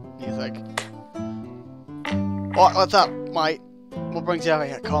 And he's like, "What's up, mate? What brings you over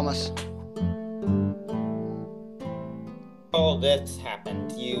here, Cormus?" All this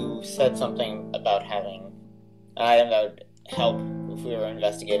happened. You said something about having an item that would help if we were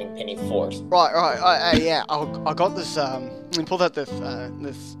investigating Penny's Fort. Right. Yeah. I got this. We pulled out this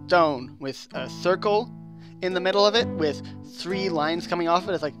stone with a circle in the middle of it with 3 lines coming off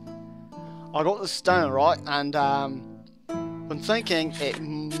it. It's like, I got this stone, right? And I'm thinking it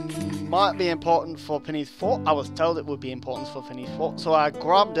might be important for Penny's Fort. I was told it would be important for Penny's Fort, so I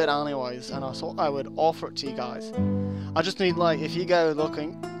grabbed it anyways, and I thought I would offer it to you guys. I just need, like, if you go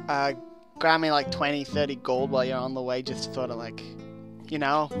looking, grab me like 20-30 gold while you're on the way, just to sort of like, you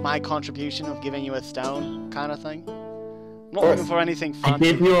know, my contribution of giving you a stone kind of thing. I'm not looking for anything I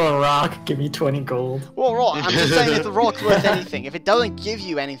fancy. gave you a rock. Give me 20 gold. Well, roll. I'm just saying if the rock's worth anything. If it doesn't give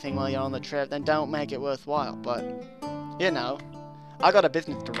you anything while you're on the trip, then don't make it worthwhile. But, you know, I got a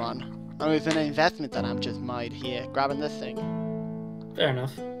business to run. I mean, it's an investment that I'm just made here, grabbing this thing. Fair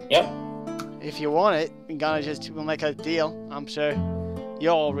enough. Yep. If you want it, we'll make a deal. I'm sure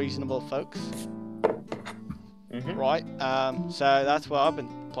you're all reasonable folks. Mm-hmm. Right, so that's what I've been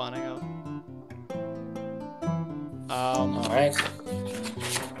planning on. Alright.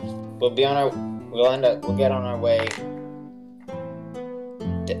 We'll get on our way.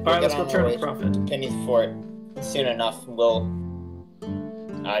 Alright, let's go turn a profit. Penny's Fort soon enough.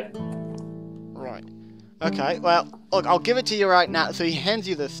 Right. Okay, well, look, I'll give it to you right now. So he hands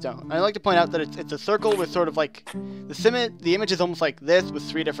you this stone. I'd like to point out that it's a circle with sort of like... The image is almost like this with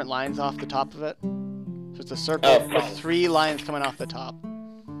 3 different lines off the top of it. So it's a circle with 3 lines coming off the top.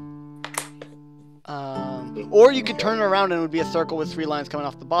 Or you could turn it around and it would be a circle with 3 lines coming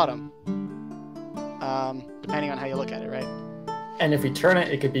off the bottom. Depending on how you look at it, right? And if we turn it,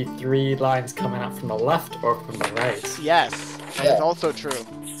 it could be 3 lines coming out from the left or from the right. Yes, that is also true.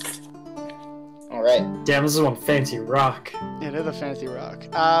 Alright. Damn, this is one fancy rock. It is a fancy rock.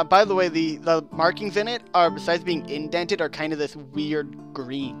 By the way, the markings in it are, besides being indented, are kind of this weird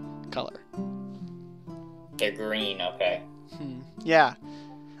green color. They're green, okay. Yeah.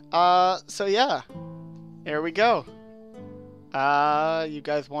 So yeah. Here we go. You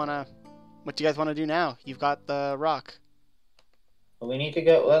guys wanna... What do you guys want to do now? You've got the rock. We need to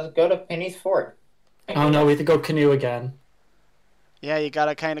go... Let's go to Penny's Fort. Oh no, we have to go canoe again. Yeah, you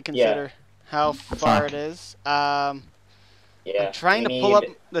gotta kind of consider how far it is. Yeah. I'm trying to pull up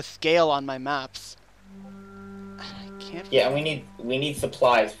the scale on my maps. I can't... Yeah, we need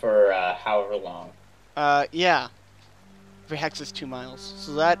supplies for however long. Yeah. Every hex is 2 miles.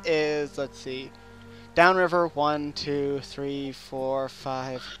 So that is, let's see. Downriver, 1, 2, 3, 4,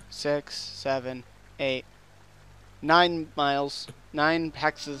 5, 6, 7, 8, 9 miles. 9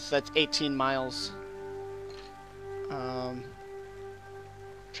 hexes, that's 18 miles.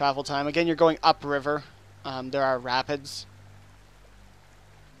 Travel time. Again, you're going upriver. There are rapids.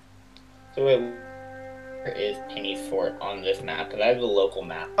 So wait, where is Penny's Fort on this map? Because I have the local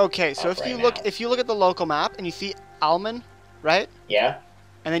map. Okay, so if you look at the local map and you see Alman, right? Yeah.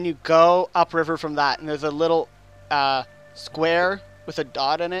 And then you go upriver from that, and there's a little square with a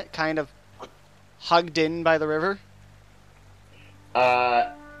dot in it, kind of hugged in by the river.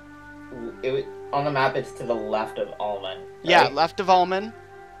 On the map, it's to the left of Alman. Right? Yeah, left of Alman.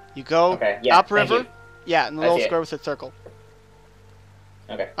 You go upriver. Yeah, and the little square with a circle.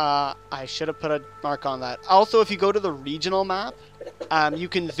 Okay. I should have put a mark on that. Also, if you go to the regional map, you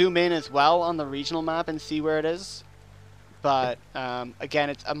can zoom in as well on the regional map and see where it is. But, again,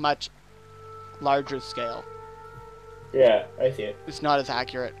 it's a much larger scale. Yeah, I see it. It's not as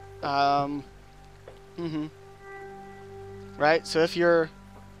accurate. Right, so if you're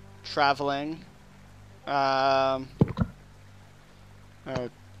traveling... oh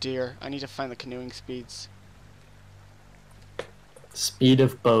dear, I need to find the canoeing speeds. Speed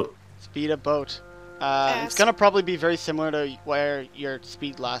of boat. Speed of boat. It's gonna probably be very similar to where your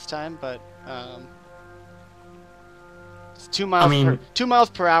speed last time, but it's 2 miles 2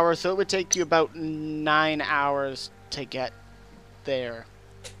 miles per hour, so it would take you about 9 hours to get there.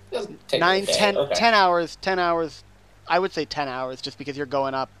 10 hours. 10 hours. I would say 10 hours, just because you're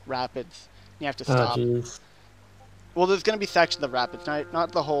going up rapids. You have to stop. Jeez. Well, there's gonna be sections of rapids,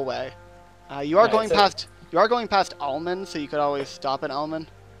 not the whole way. You are going past Alman, so you could always stop at Alman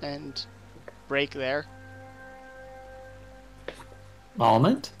and break there.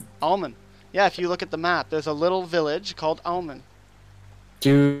 Almond? Alman. Yeah, if you look at the map, there's a little village called Alman.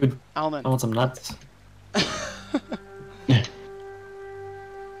 Dude, Alman. I want some nuts.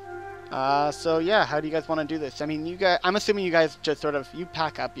 So yeah, how do you guys want to do this? I mean, I'm assuming you guys just sort of, you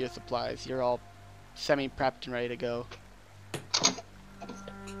pack up your supplies. You're all semi-prepped and ready to go.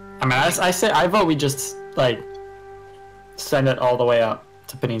 I mean, I vote we just, like, send it all the way up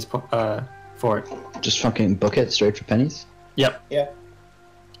to Penny's fort. Just fucking book it straight for pennies? Yep. Yeah.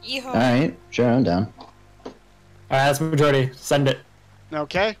 Yeehaw. Alright, sure, I'm down. Alright, that's the majority. Send it.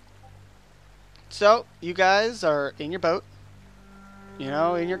 Okay. So, you guys are in your boat. You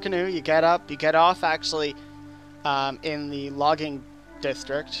know, in your canoe. You get up. You get off, actually, in the logging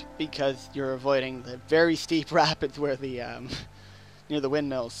district, because you're avoiding the very steep rapids where the, near the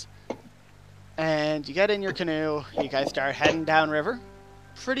windmills. And you get in your canoe. You guys start heading downriver.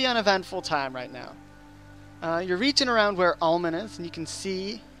 Pretty uneventful time right now. You're reaching around where Alman is, and you can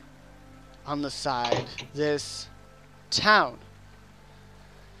see on the side this town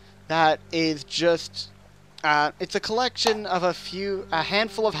that is just It's a collection of a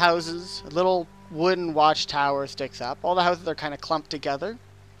handful of houses. A little wooden watchtower sticks up. All the houses are kind of clumped together,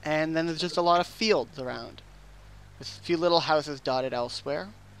 and then there's just a lot of fields around. There's a few little houses dotted elsewhere.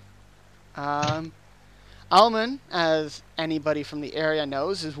 Alman, as anybody from the area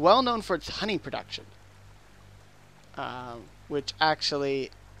knows, is well known for its honey production, which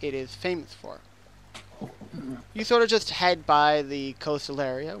actually it is famous for. You sort of just head by the coastal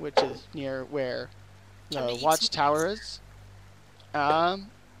area, which is near where the watchtower is.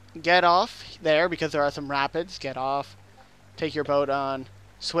 Get off there because there are some rapids. Get off, take your boat on,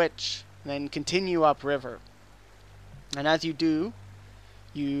 switch, then continue upriver. And as you do,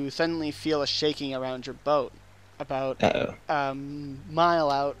 you suddenly feel a shaking around your boat, about a mile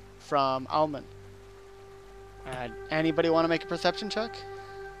out from Alman. Anybody want to make a perception check?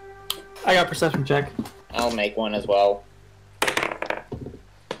 I got perception check. I'll make one as well.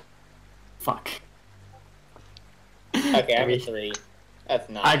 Fuck. Okay, I have a 3. That's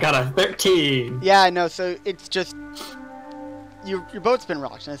 9. I got a 13. Yeah, I know. So it's just your boat's been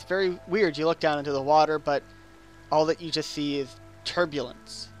rocked, and it's very weird. You look down into the water, but all that you just see is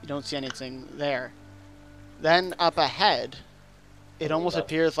turbulence. You don't see anything there. Then up ahead, it almost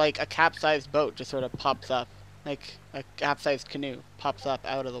appears like a capsized boat just sort of pops up, like a capsized canoe pops up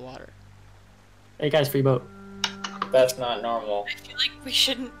out of the water. Hey guys, free boat. That's not normal. I feel like we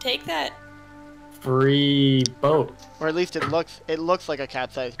shouldn't take that. Free boat. Or at least it looks like a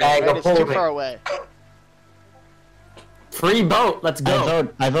capsized boat. Right? It's too far away. Free boat. Let's go.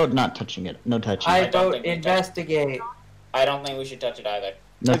 I vote not touching it. No touching. I it. vote investigate. I don't think we should touch it either.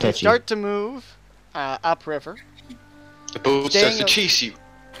 No As you touching. start to move upriver. The boat starts to chase you.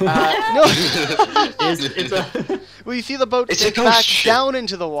 No. It's a... Well, you see the boat It's a sink ghost back ship. down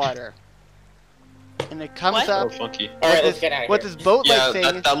into the water, and it comes What? Oh, up. funky. Alright, let's get out of What here. this boat-like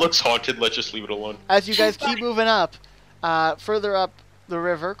Yeah, thing? that looks haunted. Let's just leave it alone. As you guys keep moving up, further up the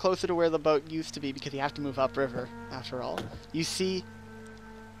river, closer to where the boat used to be, because you have to move upriver after all, you see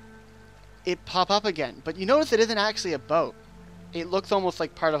it pop up again. But you notice it isn't actually a boat. It looks almost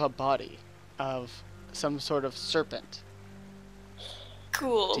like part of a body of some sort of serpent.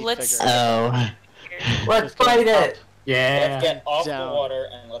 Cool. Deep Let's. figure. Oh. Let's Just going fight up. it. Yeah. Let's get off Down. the water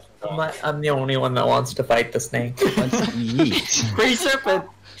and let's walk. I'm the only one that wants to fight the snake. Let's yeet. Free serpent.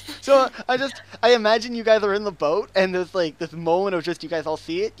 So I imagine you guys are in the boat, and there's like this moment of just you guys all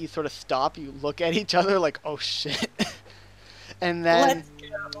see it. You sort of stop, you look at each other like, oh shit, and then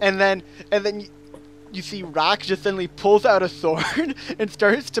you see Rock just suddenly pulls out a sword and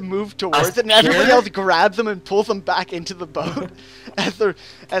starts to move towards it, and everybody else grabs him and pulls him back into the boat as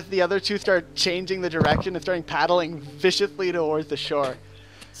the other two start changing the direction and starting paddling viciously towards the shore.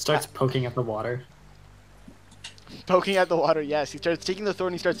 Starts poking at the water. Poking at the water, yes. He starts taking the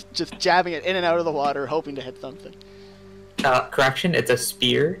sword and he starts just jabbing it in and out of the water, hoping to hit something. Correction, it's a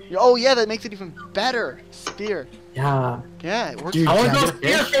spear. Oh yeah, that makes it even better. Spear. Yeah. Yeah, it works. Dude, I want to Can go I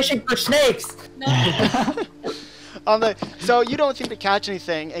spear fish? fishing for snakes. So you don't seem to catch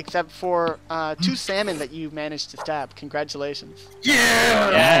anything except for 2 salmon that you managed to stab. Congratulations.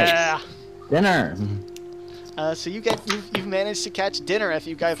 Yes. Dinner. So you've managed to catch dinner if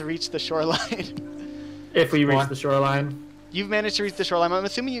you guys reach the shoreline. If we reach the shoreline. You've managed to reach the shoreline. I'm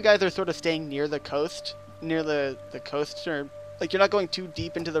assuming you guys are sort of staying near the coast, or like you're not going too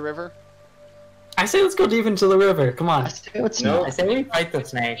deep into the river. I say let's go deep into the river. Come on. Let's No. not. I say we fight the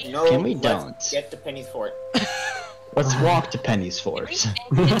snake. No, Can we let's don't? get to Penny's Fort. Let's walk to Penny's Fort.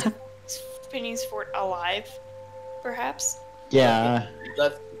 Penny's Fort alive, perhaps. Yeah.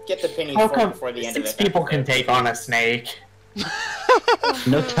 Let's get to Penny's How Fort come before the end of 6 this people can episode. take on a snake?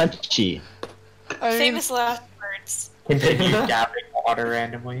 No touchy. I mean, Famous last words. Continue dabbing water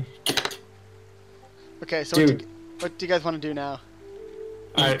randomly. okay, so Dude. what do you guys want to do now?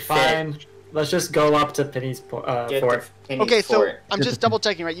 Alright, Eat fine. Let's just go up to Penny's Get fort. to Penny's Okay, so Fort. I'm just double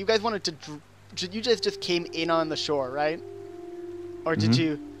checking, right? You guys wanted to, you just came in on the shore, right? Or did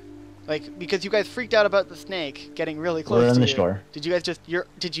you, like, because you guys freaked out about the snake getting really close We're on to the you. shore. Did you guys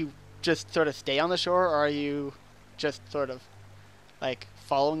did you just sort of stay on the shore, or are you just sort of, like,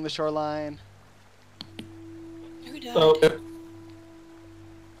 following the shoreline? Who died? So,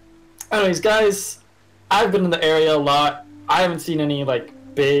 anyways, guys, I've been in the area a lot. I haven't seen any, like,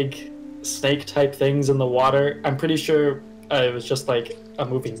 big snake-type things in the water. I'm pretty sure it was just, like, a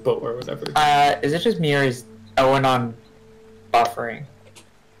moving boat or whatever. Is it just me or is Owen on buffering?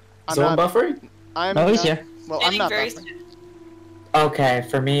 I'm Someone not. buffering? I'm Oh, he's not- here. Well, I'm Getting not. very buffering. Okay,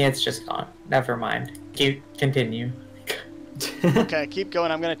 for me it's just gone. Never mind. Continue. Okay, keep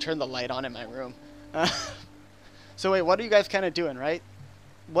going. I'm gonna turn the light on in my room. So wait, what are you guys kind of doing, right?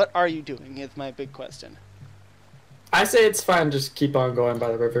 What are you doing is my big question. I say it's fine. Just keep on going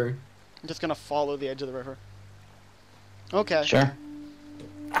by the river. I'm just gonna follow the edge of the river. Okay. Sure.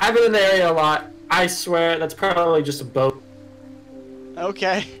 I've been in the area a lot. I swear that's probably just a boat.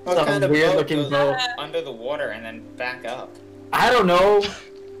 Okay. What Some kind of weird boat looking goes boat. under the water and then back up? I don't know.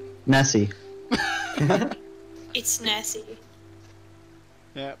 Nessie. It's Nessie.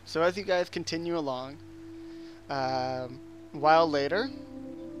 Yeah. So as you guys continue along, a while later,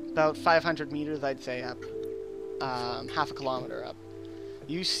 about 500 meters, I'd say up, half a kilometer up,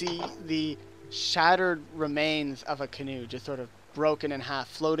 you see the shattered remains of a canoe, just sort of broken in half,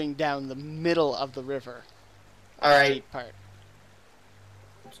 floating down the middle of the river. All right, Deep part.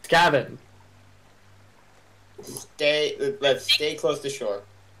 Gavin. Let's stay close to shore.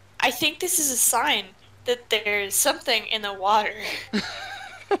 I think this is a sign that there's something in the water.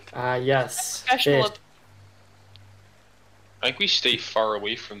 Yes. Professional. Fish. I think we stay far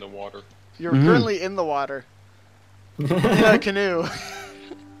away from the water. You're currently in the water, in a canoe.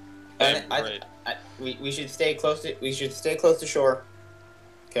 And Right. we should stay close to shore,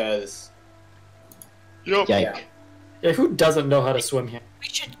 because Yup. Yike. Yeah, who doesn't know how to swim here? We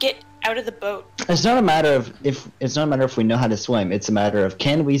should get out of the boat. It's not a matter of if we know how to swim. It's a matter of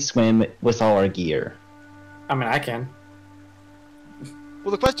can we swim with all our gear. I mean, I can. Well,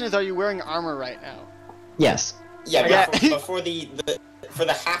 the question is, are you wearing armor right now? Yes. yeah, but for the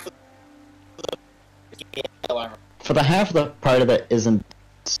half of the armor. For the half of the part of it isn't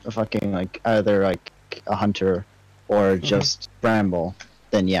a fucking like either like a hunter or just bramble,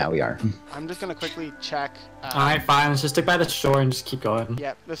 then yeah, we are. I'm just gonna quickly check. Alright, fine. Let's just stick by the shore and just keep going.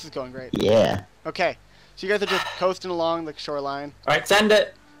 Yep, this is going great. Yeah. Okay, so you guys are just coasting along the shoreline. Alright, send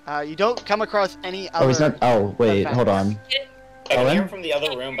it. You don't come across any other. Oh, he's not. Oh, wait, hold on. I can Owen? hear him from the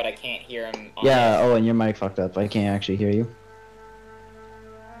other room, but I can't hear him. On Yeah. Oh, and your mic fucked up. I can't actually hear you.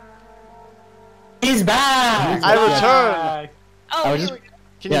 He's back! I return. Oh, I was here just- we go.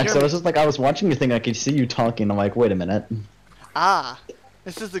 Can Yeah, you because hear I me? was just like I was watching your thing. I could see you talking. I'm like, wait a minute. Ah,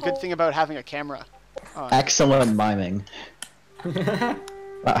 this is the good thing about having a camera. On. Excellent miming.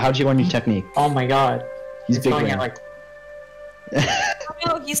 How'd you learn your technique? Oh my god. He's It's big going brain. at like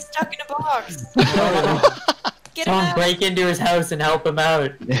Oh, he's stuck in a box. Get him someone out. break into his house and help him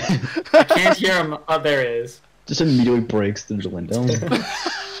out. I can't hear him. Oh, there he is. Just immediately breaks through the window.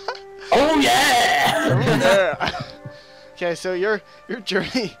 Oh yeah! There. Okay, so your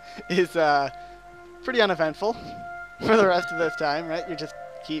journey is pretty uneventful for the rest of this time, right? You just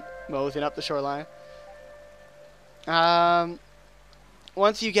keep moseying up the shoreline.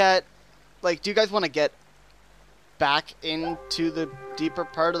 Once you get, like, do you guys want to get back into the deeper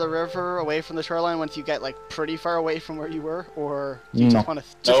part of the river, away from the shoreline, once you get like pretty far away from where you were, or do you No. just want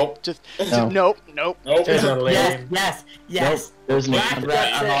to? Nope. Just No. nope. Nope. There's a lame. Yes, yes. There's no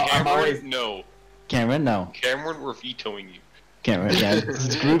I'm always. No. Cameron. No, Cameron, we're vetoing you. Cameron. Yeah,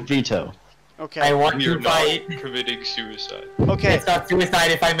 it's group veto. Okay. I want We are to not fight. committing suicide. Okay. It's not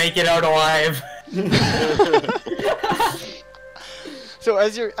suicide if I make it out alive. So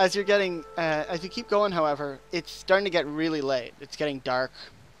as you're getting as you keep going, however, it's starting to get really late. It's getting dark.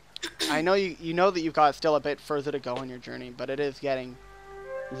 I know you know that you've got still a bit further to go on your journey, but it is getting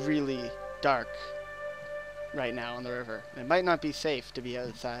really dark right now on the river. It might not be safe to be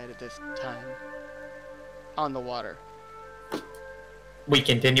outside at this time on the water. We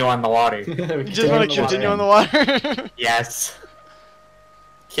continue on the water. You just want to continue on the water? Yes.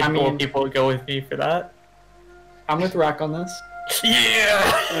 I Can mean- people go with me for that? I'm with Rack on this.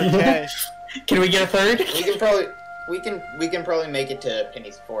 Yeah. Okay. Can we get a third? We can probably make it to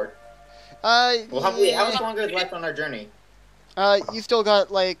Penny's Fort. Well, how much longer is left on our journey? You still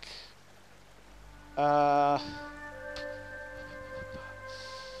got like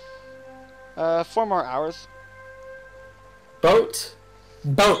 4 more hours. Boat.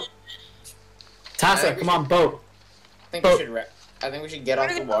 Boat. Tassa, come on, boat. I think we should get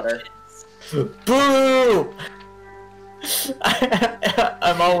off the water. Boo!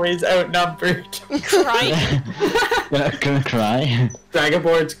 I'm always outnumbered. Crying. Gonna cry.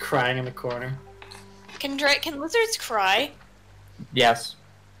 Dragonboard's crying in the corner. Can lizards cry? Yes.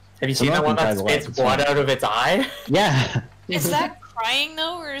 Have you Some seen of that one them that cry spits lots, blood yeah. out of its eye? Yeah. Is that crying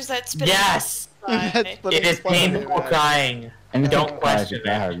though, or is that spitting? Yes! Cry? It is painful crying. And Don't question it.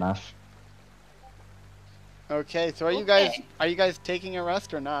 Hard it. enough. Okay, so are you Okay. guys taking a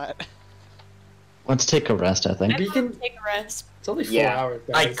rest or not? Let's take a rest. I think. I We want can- to take a rest. It's only 4 Yeah. hours,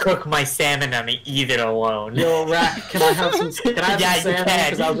 I guys. cook my salmon and I eat it alone. Yo, Rack, can I have some? Can I have Yeah, some you salmon?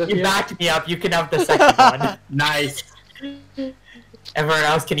 'Cause I was can. with You you. backed me up. You can have the second one. Nice. Everyone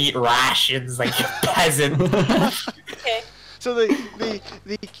else can eat rations like a peasant. Okay. So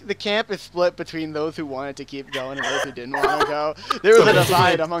the camp is split between those who wanted to keep going and those who didn't want to go. There was a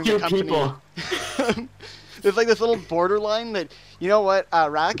divide among the company. People. There's like this little borderline that, you know what,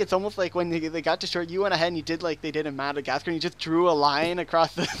 Rack, it's almost like when they got to shore, you went ahead and you did like they did in Madagascar, and you just drew a line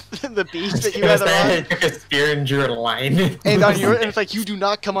across the beach that you guys are on. Took a spear and drew a line. And on your, and it's like, you do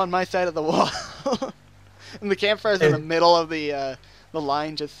not come on my side of the wall. And the campfire's in the middle of the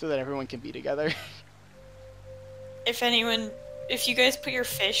line just so that everyone can be together. If you guys put your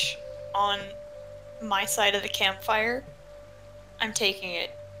fish on my side of the campfire, I'm taking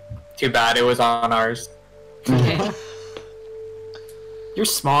it. Too bad it was on ours. Okay. You're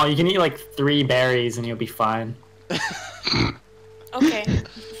small. You can eat like 3 berries and you'll be fine. Okay.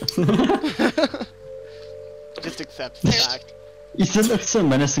 Just accept the fact. You said that so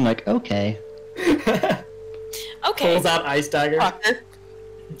menacing, like, okay. Okay. Pulls out ice dagger.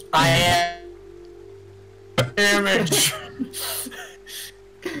 I am damage.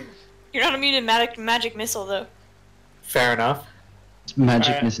 You're not immune to magic missile, though. Fair enough.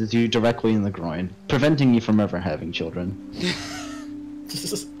 Magic misses you directly in the groin, preventing you from ever having children.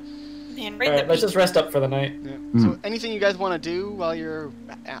 Man, Alright, let's just rest up for the night. Yeah. So anything you guys want to do while you're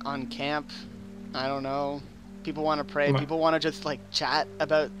on camp? I don't know. People want to pray. People want to just like chat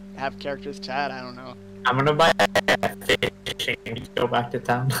about, have characters chat. I don't know. I'm gonna buy fishing and go back to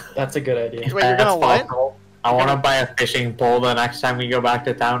town. That's a good idea. Wait, you're gonna what? I want to buy a fishing pole the next time we go back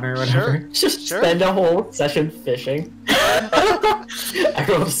to town or whatever. Just spend a whole session fishing.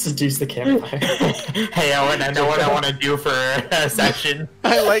 Everyone will seduce the campfire. Hey, Owen, I know what I want to do for a session.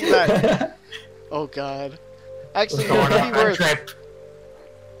 I like that. Oh god. Actually, Going pretty on a worth. trip.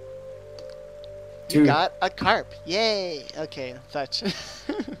 You got a carp. Yay. Okay, such.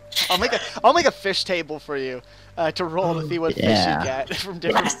 I'll make a fish table for you to roll to see what fish you get from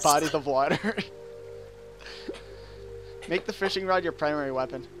different bodies of water. Make the fishing rod your primary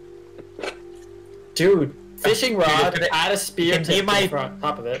weapon. Dude, fishing rod, add a spear Can to be my-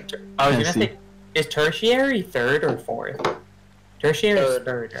 top of it. I was gonna say, is tertiary third or fourth? Tertiary is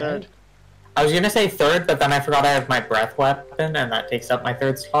third, right? Third. I was gonna say third, but then I forgot I have my breath weapon, and that takes up my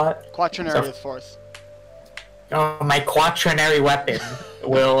third slot. Quaternary is fourth. Oh, my quaternary weapon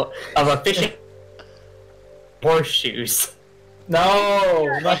will of a fishing horseshoes.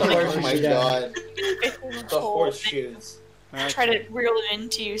 No, not the Oh horseshoe. my god. The horseshoes. Try to reel it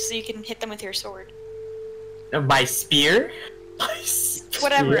into you so you can hit them with your sword. My spear.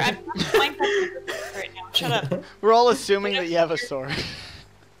 Whatever. I'm not mind right now. Shut up. We're all assuming that you have a sword.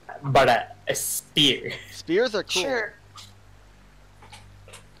 But a spear. Spears are cool. Sure.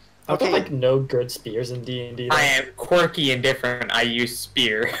 I Okay. don't like no good spears in D&D. I am quirky and different. I use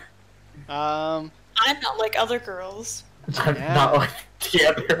spear. Um. I'm not like other girls. I'm Yeah. not like the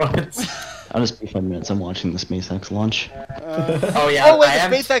other ones. I'll just be 5 minutes. I'm watching the SpaceX launch. Oh yeah. Oh, wait, I the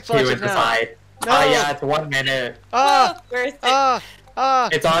have SpaceX two launches in the now. side. No. Oh yeah, it's 1 minute. Worth it.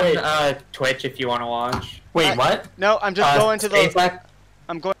 It's on Wait. Twitch if you want to watch. Wait, what? No, I'm just going to the. SpaceX.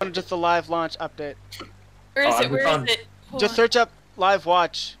 I'm going to just the live launch update. Where is Oh, it? I'm Where on- is it? Hold Just on. search up live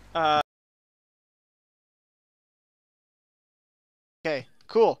watch. Okay,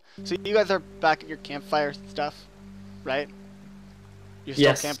 cool. So you guys are back at your campfire stuff, right? You're still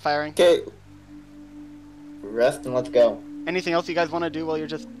Yes. campfiring. Okay. Rest and let's go. Anything else you guys want to do while you're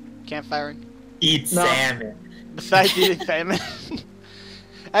just campfiring Eat No. salmon. besides eating salmon?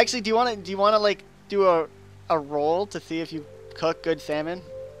 Actually, do you want to like do a roll to see if you cook good salmon?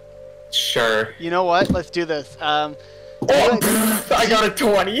 Sure. You know what? Let's do this. I got a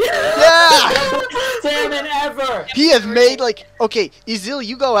 20. Yeah! Salmon ever! He has made like, okay, Ezil,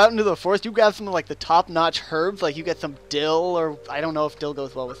 you go out into the forest, you grab some of like the top-notch herbs, like you get some dill, or I don't know if dill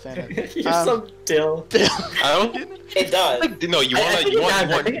goes well with salmon. You're so dill. Dill. I don't. It does. No, you I want think you want it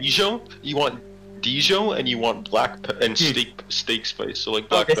you want does. Dijon, you want Dijon, and you want black and steak spice. So like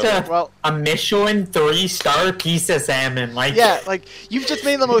black It's pepper. Well, a Michelin 3-star piece of salmon. Like yeah, like you've just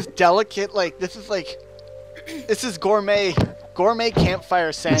made the most delicate. Like this is gourmet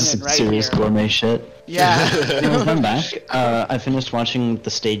campfire salmon This is right serious here. gourmet shit. Yeah. Anyways, I'm back. I finished watching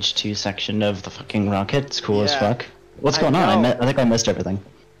the stage 2 section of the fucking rocket. It's cool as Yeah. fuck. What's I going on? know. I think I missed everything.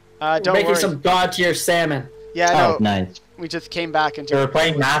 Don't Making worry. some god tier salmon. Yeah, Oh, no, nice. we just came back into. we're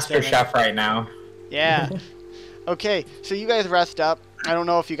playing Master salmon. Chef right now. Yeah. Okay, so you guys rest up. I don't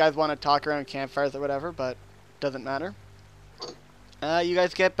know if you guys want to talk around campfires or whatever, but doesn't matter. You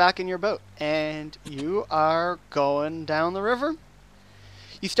guys get back in your boat, and you are going down the river.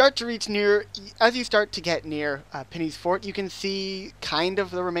 You start to reach near, as you start to get near Penny's Fort, you can see kind of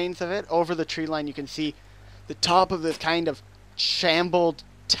the remains of it. Over the tree line, you can see the top of this kind of shambled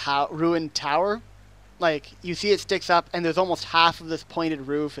ruined tower. like, you see it sticks up, and there's almost half of this pointed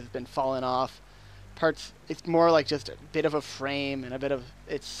roof has been fallen off. Parts, it's more like just a bit of a frame, and a bit of,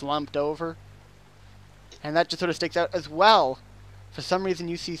 it's slumped over. And that just sort of sticks out as well. For some reason,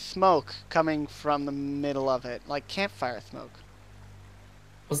 you see smoke coming from the middle of it, like campfire smoke.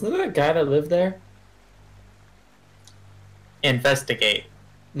 Wasn't there a guy that lived there? Investigate.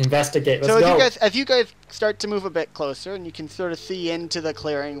 Investigate. Let's So go. as you guys start to move a bit closer, and you can sort of see into the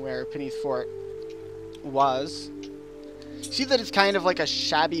clearing where Penny's fort was, you see that it's kind of like a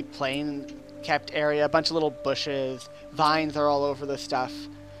shabby plain-kept area, a bunch of little bushes, vines are all over the stuff.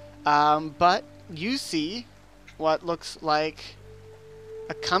 But you see what looks like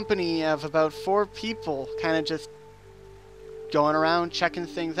a company of about 4 people kind of just going around checking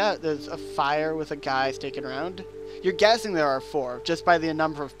things out. There's a fire with a guy staking around. You're guessing there are 4, just by the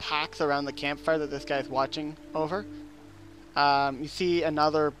number of packs around the campfire that this guy's watching over. You see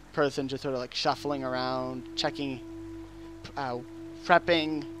another person just sort of like shuffling around, checking,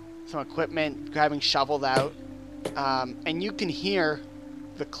 prepping some equipment, grabbing shovels out. And you can hear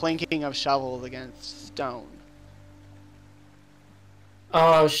the clinking of shovels against stone.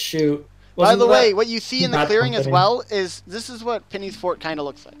 Oh, shoot. By the Wasn't way, that what you see in the that clearing as company? well is, this is what Penny's fort kind of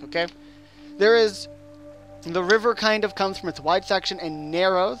looks like, okay? There is, the river kind of comes from its wide section and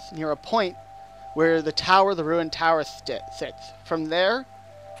narrows near a point where the tower, the ruined tower sits. From there,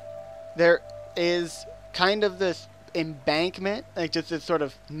 there is kind of this embankment, like just this sort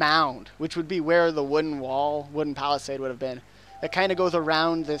of mound, which would be where the wooden wall, wooden palisade would have been. That kind of goes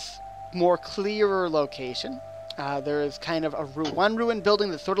around this more clearer location. There is kind of one ruined building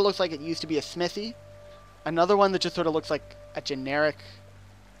that sort of looks like it used to be a smithy. Another one that just sort of looks like a generic,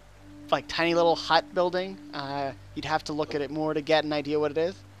 like tiny little hut building. You'd have to look at it more to get an idea what it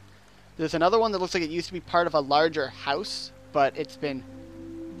is. There's another one that looks like it used to be part of a larger house, but the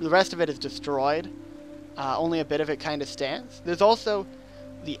rest of it is destroyed. Only a bit of it kind of stands. There's also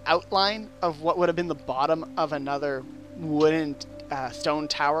the outline of what would have been the bottom of another wooden stone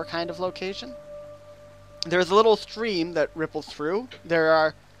tower kind of location. There's a little stream that ripples through. There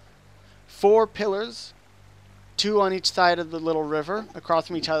are 4 pillars, 2 on each side of the little river across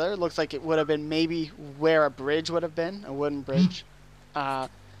from each other. It looks like it would have been maybe where a bridge would have been, a wooden bridge.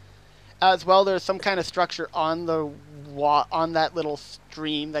 As well, there's some kind of structure on that little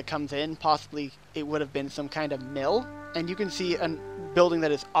stream that comes in. Possibly it would have been some kind of mill. And you can see a building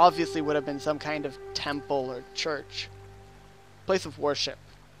that is obviously would have been some kind of temple or church. Place of worship.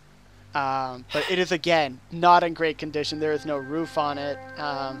 But it is, again, not in great condition. There is no roof on it.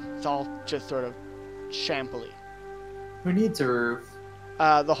 It's all just sort of shambly. Who needs a roof?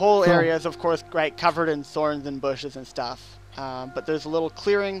 The whole area is, of course, right, covered in thorns and bushes and stuff. But there's a little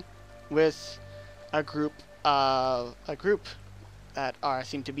clearing with a group that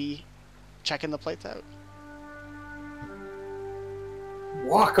seem to be checking the place out.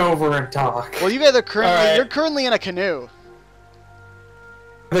 Walk over and talk. Well, you guys are Alright. you're currently in a canoe.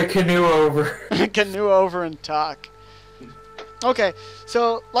 The canoe over. Canoe over and talk. Okay,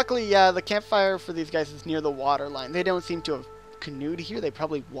 so luckily, the campfire for these guys is near the water line. They don't seem to have canoed here. They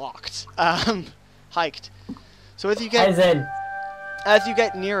probably walked, hiked. So as you get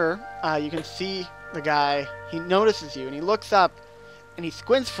nearer, you can see the guy. He notices you and he looks up and he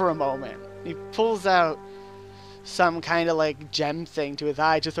squints for a moment. He pulls out some kind of like gem thing to his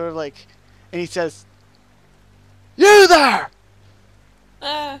eye, just sort of like, and he says, "You there!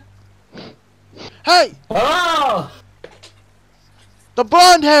 Hey, Oh! the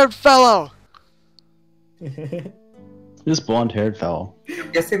blonde-haired fellow! This blonde-haired fellow.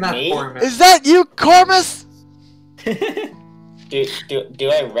 I'm guessing that Me? format. Is that you, Cormus?"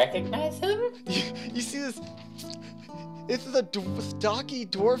 Do I recognize him? You see this? This is a stocky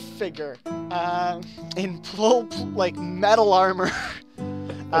dwarf figure, in full like metal armor.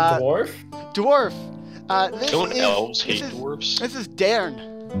 A dwarf? Dwarf. Don't elves hate this dwarves? This is Darren.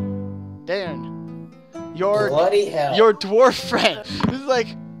 Your Bloody hell. dwarf friend. This is like,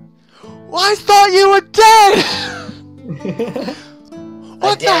 well, I thought you were dead.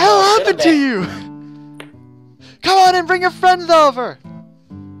 What the damn hell well happened should've to you? Come on and bring your friends over.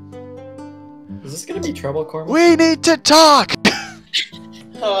 Is this gonna be trouble, Cormac? We need to talk.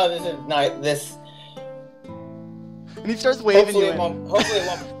 Oh, this is not this. And he starts waving you in.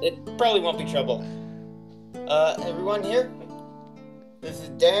 It probably won't be trouble. Everyone here? This is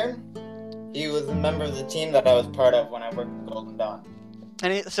Darren. He was a member of the team that I was part of when I worked with Golden Dawn.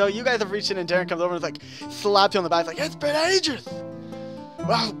 And so you guys have reached in, and Darren comes over and is like, slaps you on the back, like, it's been ages.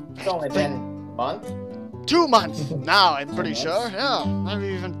 Well, It's only been a month. 2 months now, I'm pretty sure. Yeah, maybe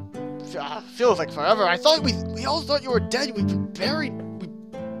even feels like forever. I thought we all thought you were dead.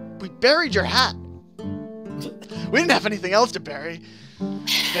 We buried your hat. We didn't have anything else to bury.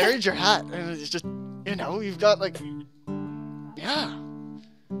 Buried your hat, and it's just, you know, you've got like, yeah.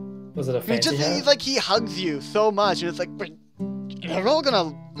 Was it a fancy hat? He's like, he hugs you so much, and it's like, we're all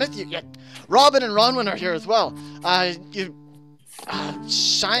gonna miss you. Yeah. Robin and Ronwin are here as well.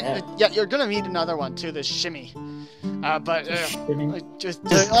 You're gonna meet another one too, this Shimmy. I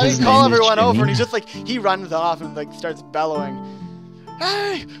call everyone over, and he's just like, he runs off and like starts bellowing.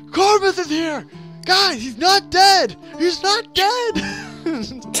 Hey, Corbus is here! Guys, he's not dead! He's not dead!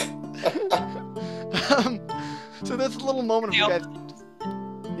 So this little moment of you guys.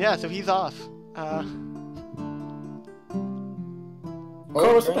 Yeah, so he's off.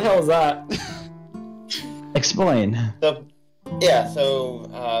 Corbus, what the hell is that? Explain. So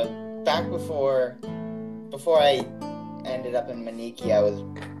back before I ended up in Manikii, I was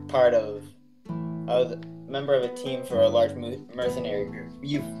a member of a team for a large mercenary group.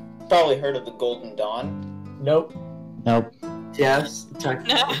 You've probably heard of the Golden Dawn. Nope. Yes.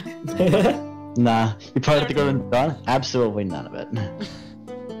 Nah. You part of the Golden Dawn? Absolutely none of it.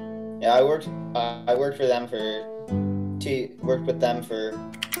 Yeah, I worked with them for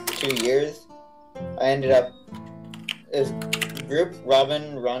 2 years. I ended up this group: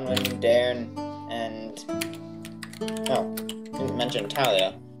 Robin, Ronwin, Darren, and didn't mention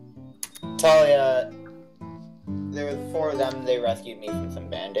Talia. Talia, there was 4 of them. They rescued me from some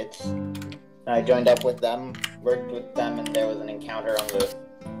bandits. And I joined up with them, worked with them, and there was an encounter on the.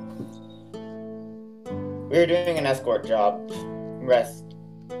 We were doing an escort job.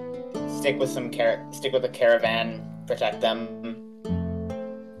 Stick with the caravan, protect them.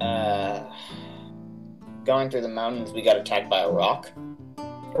 Going through the mountains, we got attacked by a rock.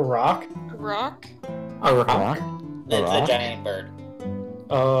 A rock? A rock? A rock? It's a giant bird.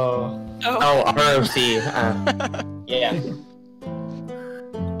 Oh. Oh, ROC. Yeah.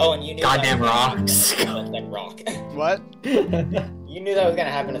 Oh, and you knew Goddamn that rocks. was gonna happen as I said rock. What? You knew that was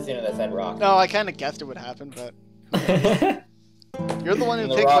gonna happen as soon as I said rock. No, I kind of guessed it would happen, but you're the one who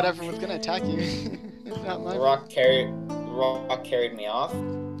And the picked rock- whatever was gonna attack you. It's not my The rock carried me off.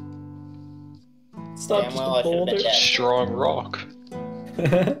 Stop, Damn just well, a I should have been boulder. dead. Strong rock.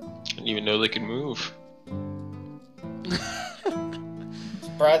 Didn't even know they could move.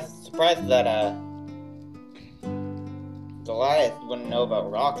 Surprised that Goliath wouldn't know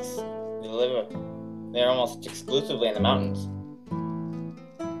about rocks. They're almost exclusively in the mountains.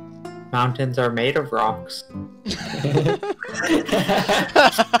 Mountains are made of rocks.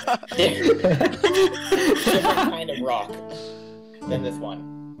 Different kind of rock than this one.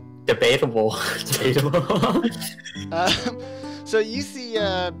 Debatable. So you see,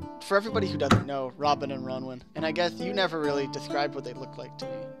 for everybody who doesn't know, Robin and Ronwin, and I guess you never really described what they look like to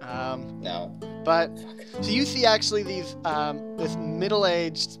me. No. But so you see actually these this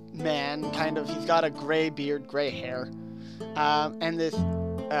middle-aged man, kind of, he's got a gray beard, gray hair, and this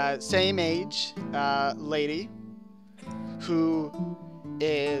same age lady who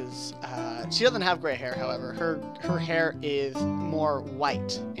is she doesn't have gray hair, however. Her hair is more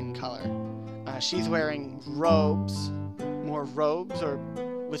white in color. She's wearing more robes, or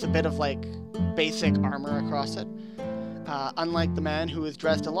with a bit of like basic armor across it. Unlike the man who is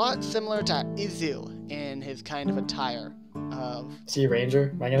dressed a lot similar to Izil in his kind of attire of Is he a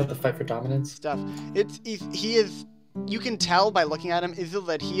ranger? Am I gonna have to fight for dominance? stuff. He is. You can tell by looking at him, Izil,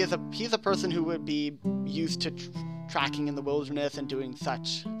 that he's a person who would be used to tracking in the wilderness and doing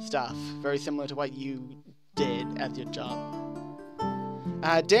such stuff, very similar to what you did as your job.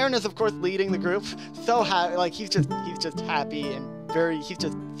 Darren is of course leading the group. So happy, like he's just happy and he's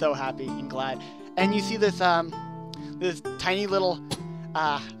just so happy and glad. And you see this this tiny little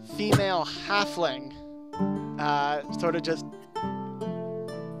female halfling sort of just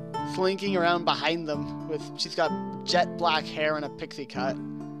slinking around behind them. She's got jet black hair and a pixie cut.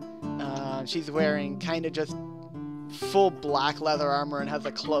 She's wearing kind of just full black leather armor and has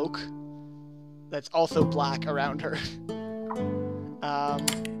a cloak that's also black around her.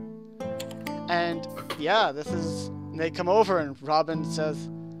 And yeah, they come over and Robin says,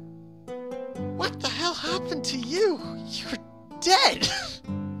 "What the hell happened to you? You're dead."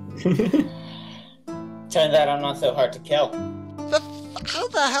 Turns out I'm not so hard to kill. How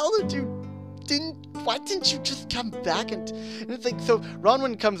the hell why didn't you just come back? And it's like, so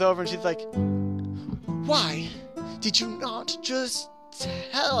Ronwin comes over and she's like, "Why did you not just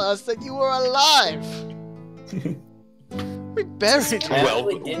tell us that you were alive? We buried you." I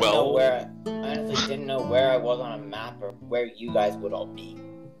honestly didn't know where I was on a map or where you guys would all be.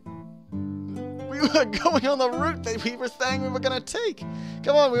 We were going on the route that we were saying we were gonna take.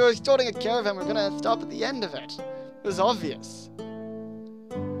 Come on, we were starting a caravan, we were gonna stop at the end of it. It was obvious.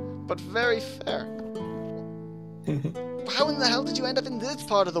 But very fair. How in the hell did you end up in this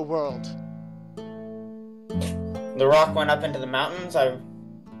part of the world? The rock went up into the mountains. I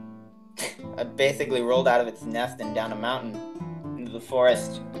basically rolled out of its nest and down a mountain into the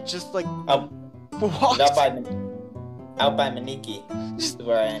forest. It just like Up, walked. out by Manikii. This is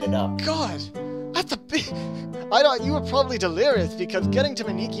where I ended up. God, that's a big. I thought you were probably delirious because getting to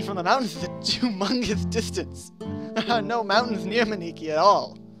Manikii from the mountains is a humongous distance. There are no mountains near Manikii at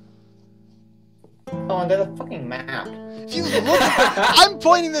all. Oh, and there's a fucking map. If you look, I'm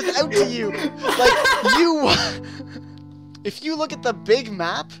pointing this out to you. Like you, if you look at the big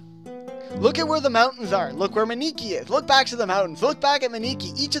map, look at where the mountains are. Look where Manikii is. Look back to the mountains. Look back at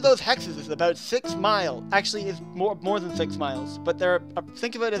Manikii. Each of those hexes is about 6 miles. Actually, it's more than 6 miles. But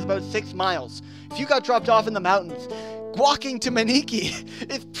think of it as about 6 miles. If you got dropped off in the mountains, walking to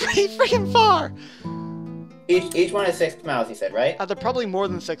Manikii is pretty freaking far. Each one is 6 miles, you said, right? They're probably more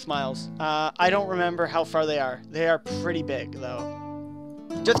than 6 miles. I don't remember how far they are. They are pretty big, though.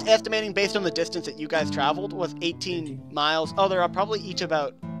 Just estimating based on the distance that you guys traveled was 18 miles. Oh, they're probably each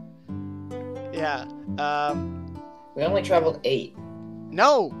about... Yeah. We only traveled 8.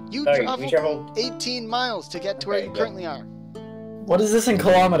 No! You Sorry, traveled, we traveled 18 miles to get to where Okay, you good. currently are. What is this in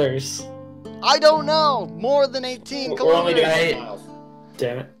kilometers? I don't know! More than 18 We're only doing kilometers. 6 miles.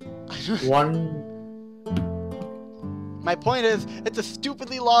 Damn it. One. My point is, it's a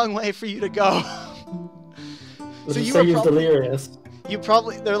stupidly long way for you to go. Does So it you say were you're prob- delirious?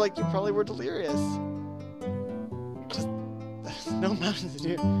 They're like, you probably were delirious. Just, there's no mountains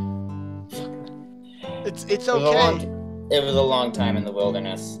here. It's It was a okay. it was a long time in the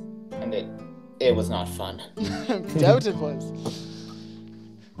wilderness, and it was not fun. Doubt it was.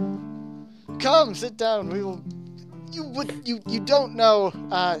 Come, sit down. We will. You don't know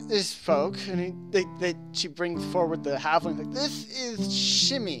this folk, and she brings forward the halfling. Like, this is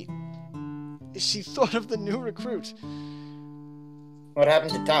Shimmy. She's sort of the new recruit. What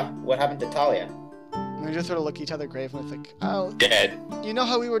happened to Talia? And they just sort of look at each other gravely. It's like, oh, Dead. you know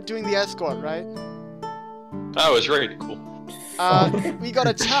how we were doing the escort, right? I was ready. Cool. We got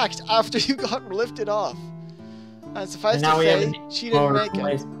attacked after you got lifted off. And suffice And to now we have say, an she didn't make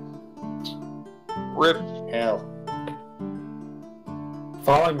it. Rip. Hell.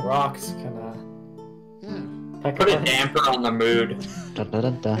 Falling rocks can Yeah, Put a damper on the mood. Da, da, da,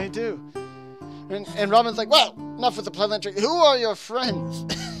 da. they do. And Robin's like, well, enough with the pleasantry. Who are your friends?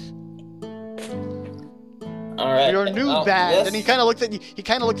 All right. Your new well, band. this- And he kind of looks at you. He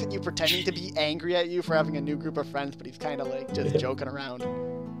kind of looks at you, pretending to be angry at you for having a new group of friends, but he's kind of like just joking around.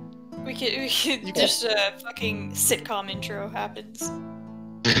 We could You just fucking sitcom intro happens.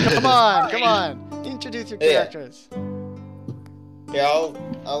 Come on. Introduce your Yeah. characters. Yeah,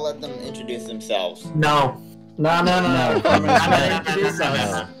 I'll let them introduce themselves. No. No. No. Introduce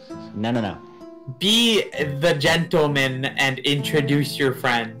us. No. Be the gentleman and introduce your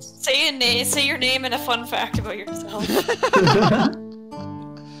friends. Say your name and a fun fact about yourself.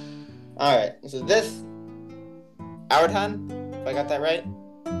 All right. So this, Auratan, if I got that right.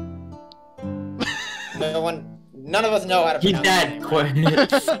 None of us know how to He's pronounce his dead. name, right?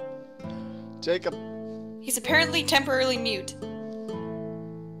 Quit. Jacob. He's apparently temporarily mute.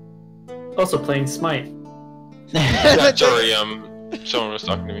 Also playing Smite. Sorry, someone was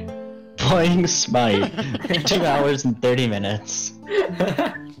talking to me. Playing Smite. 2 hours and 30 minutes.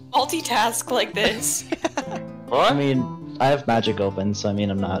 Multitask like this. What? I mean, I have magic open, so I mean,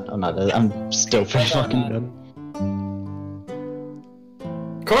 I'm still pretty fucking done.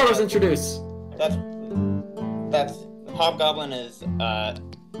 Corvus, introduce. That's the hobgoblin is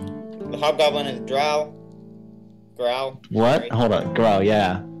Drow. Growl. What? Sorry. Hold on, Grow,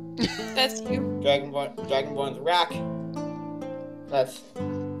 yeah. That's you. Dragonborn's Rack.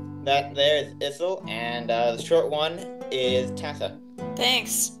 That there is Issel, and the short one is Tassa.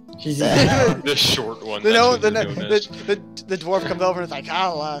 Thanks. She's The short one. The That's what they're known as. dwarf comes over and is like,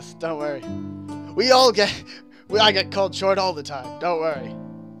 lass, don't worry. I get called short all the time. Don't worry.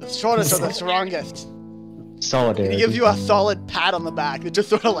 The shortest are the strongest. And Solidarity. he gives you a solid pat on the back that just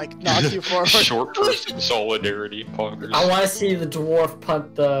sort of like knocks you forward. Short person solidarity. Poggers. I want to see the dwarf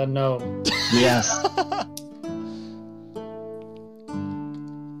punt the gnome. Yes.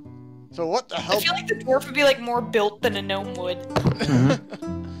 So what the I hell? feel like the dwarf would be like more built than a gnome would. Mhm.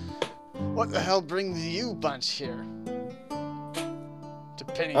 What the hell brings you bunch here? To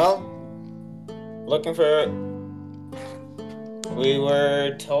Penny. Well, looking for. We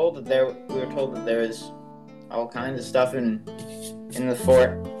were told that there is all kinds of stuff in the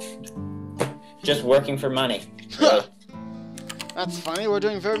fort. Just working for money. Really. That's funny. We're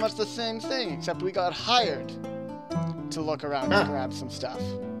doing very much the same thing, except we got hired to look around and grab some stuff.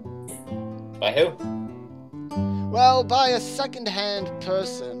 By who? Well, by a second-hand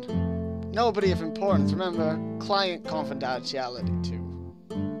person. Nobody of importance. Remember, client confidentiality, too.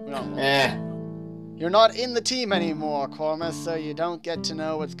 Eh. You're not in the team anymore, Cormus, so you don't get to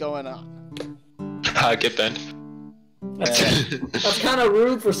know what's going on. Get bent. That's kind of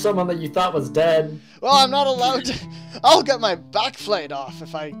rude for someone that you thought was dead. Well, I'm not allowed to. I'll get my back flayed off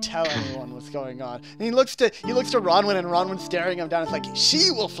if I tell anyone what's going on. And he looks to Ronwin, and Ronwin's staring him down. It's like,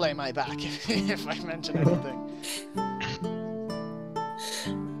 she will flay my back if I mention anything.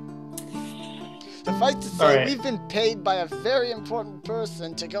 Suffice to say, Alright. we've been paid by a very important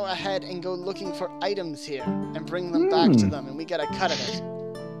person to go ahead and go looking for items here and bring them back to them, and we get a cut of it.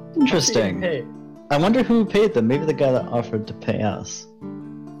 Interesting. Hey, I wonder who paid them. Maybe the guy that offered to pay us.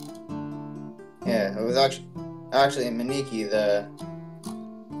 Yeah, it was actually Manikii.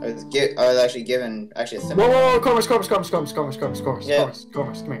 I was actually given a similar. whoa, Cormus, come here.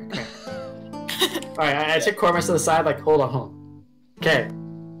 Alright, I took Cormus to the side, like, hold on. Okay.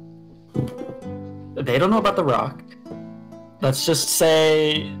 They don't know about the rock. Let's just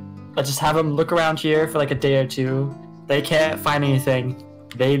have them look around here for like a day or two. They can't find anything.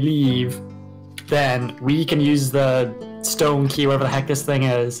 They leave. Then we can use the stone key, whatever the heck this thing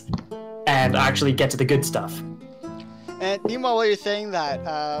is, and actually get to the good stuff. And meanwhile, while you're saying that,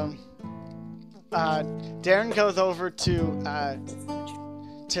 Darren goes over to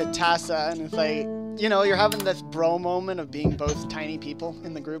Tassa and is like, you know, you're having this bro moment of being both tiny people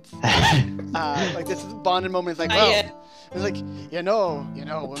in the group. Like this is a bonded moment. It's like, well, it's like, you know,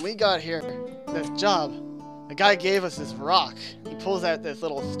 when we got here, this job, the guy gave us this rock. He pulls out this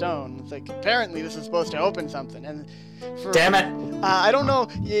little stone. It's like, apparently this is supposed to open something. And for, Damn it! I don't know,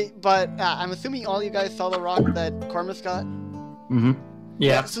 but I'm assuming all you guys saw the rock that Cormus got. Mm-hmm.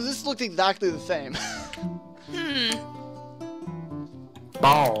 Yeah. So this looked exactly the same.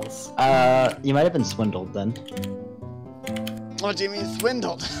 Balls. You might have been swindled then. What do you mean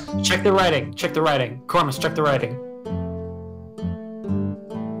swindled? Check the writing. Cormus, check the writing.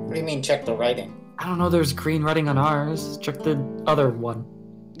 What do you mean, check the writing? I don't know, there's green writing on ours. Check the other one.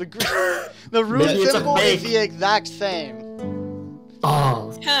 The rune Maybe it's a symbol is fake. the exact same.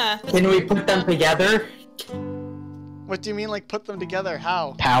 Oh. Huh. Can we put them together? What do you mean, like, put them together?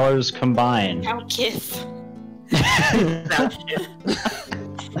 How? Powers combined. How kith?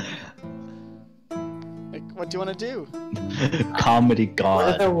 Like, what do you want to do? Comedy What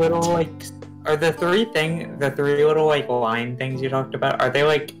are god. the little are the three little line things you talked about? Are they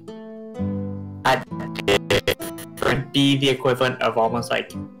like at different, be the equivalent of almost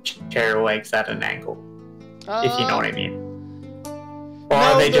like chair legs at an angle, if you know what I mean? Or no,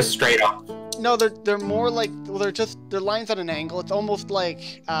 are they they're- just straight off? No, they're more like, well, they're lines at an angle. It's almost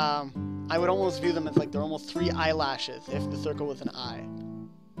like, I would almost view them as like they're almost 3 eyelashes if the circle was an eye.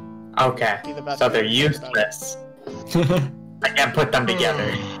 Okay, Be the best so way they're to think about it. useless. I can't put them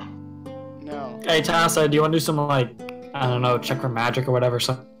together. No. Hey, Tassa, do you want to do some, like, I don't know, check for magic or whatever?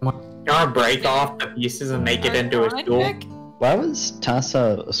 You want to break off the pieces and make it into a Arcana stool? check? Why was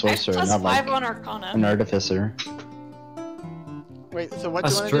Tassa a I have sorcerer, plus not 5 like on Arcana. an artificer? Wait, so what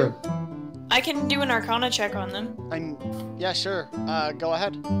do That's you want to true. do? I can do an Arcana check on them. Yeah, sure. Go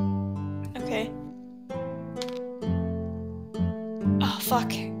ahead. Okay. Oh,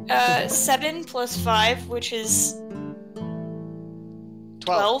 fuck. 7 plus 5, which is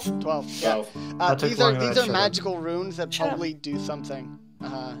 12. 12. Yeah. 12. That took These longer than are it should've. magical runes that Shut up. probably do something.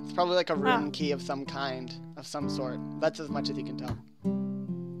 It's probably like a rune key of some kind, of some sort. That's as much as you can tell.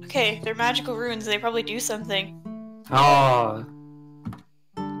 Okay, they're magical runes. They probably do something. Oh,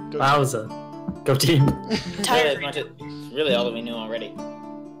 Go wowza. Go team. Tired. It's really all that we knew already.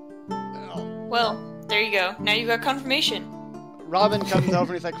 Oh. Well, there you go. Now you got confirmation. Robin comes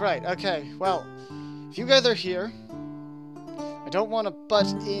over and he's like, right, okay, well, if you guys are here, I don't want to butt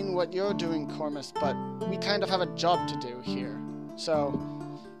in what you're doing, Cormus, but we kind of have a job to do here. So,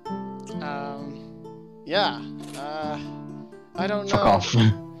 yeah, I don't Fuck know. off.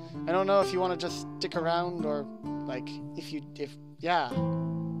 I don't know if you want to just stick around or, like, yeah,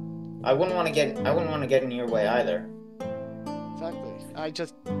 I wouldn't want to get in your way either. exactly.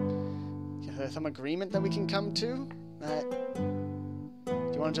 Is there some agreement that we can come to? That, do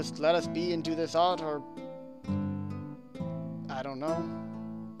you want to just let us be and do this art, or, I don't know.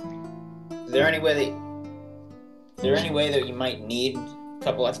 Is there any way that you might need a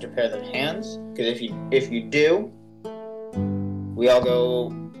couple extra pairs of hands? Because if you do, we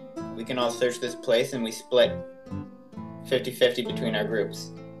can all search this place and we split 50-50 between our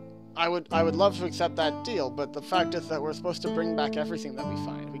groups. I would love to accept that deal, but the fact is that we're supposed to bring back everything that we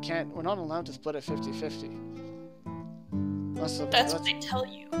find. We're not allowed to split it 50-50. That's what they tell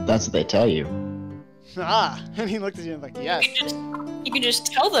you. That's what they tell you. Ah, and he looked at you and like, yes. You can just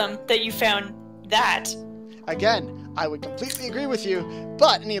tell them that you found that. Again, I would completely agree with you,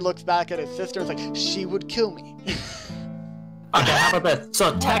 but, and he looks back at his sister and is like, she would kill me. Okay, how about this?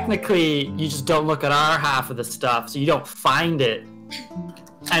 So technically, you just don't look at our half of the stuff, so you don't find it.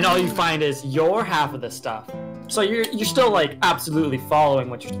 And all you find is your half of the stuff. So you're still, like, absolutely following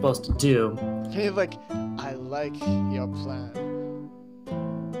what you're supposed to do. He's like, I like your plan.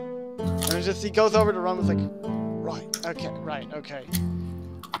 And it's just, he goes over to Ron and is like, right, okay.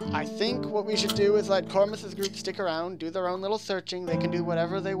 I think what we should do is let Cormus's group stick around, do their own little searching. They can do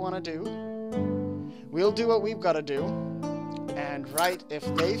whatever they want to do. We'll do what we've got to do. And right, if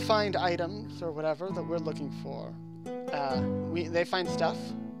they find items or whatever that we're looking for, they find stuff,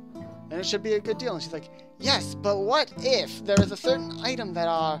 then it should be a good deal. And she's like, yes, but what if there is a certain item that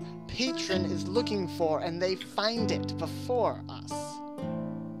our patron is looking for and they find it before us?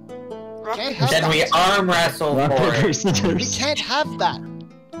 Can't have Then that. we arm wrestle for it. We can't have that.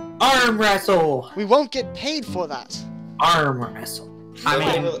 Arm wrestle! We won't get paid for that. Arm wrestle.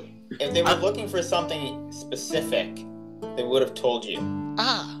 If they were looking for something specific, they would have told you.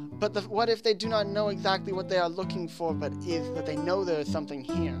 Ah, but what if they do not know exactly what they are looking for, but is that they know there is something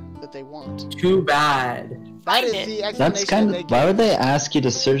here that they want? Too bad. That is Find it. the explanation That's kind they of. Why give. would they ask you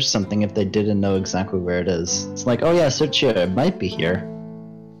to search something if they didn't know exactly where it is? It's like, oh yeah, search here. It might be here.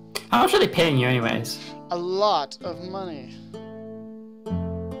 How much are they paying you, anyways? A lot of money.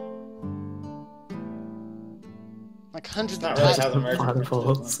 Like hundreds It's of not really how platinum. the merchant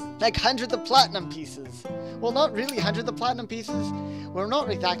works. Like hundreds of platinum pieces. Well, not really hundreds of platinum pieces. We're not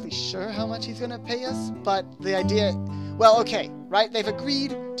exactly sure how much he's gonna pay us, but the idea... Well, okay, right? They've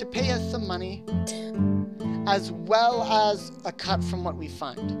agreed to pay us some money, as well as a cut from what we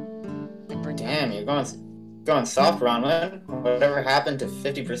find. And bring Damn, you're going soft, Ronwin. Whatever happened to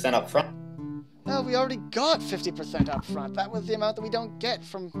 50% up front? Well, we already got 50% up front. That was the amount that we don't get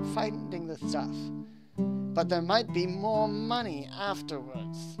from finding the stuff. But there might be more money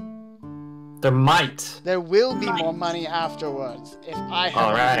afterwards. There might. There will be more money afterwards if I have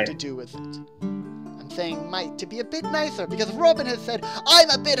Alright. anything to do with it. I'm saying might to be a bit nicer because Robin has said I'm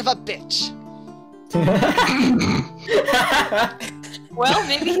a bit of a bitch. Well,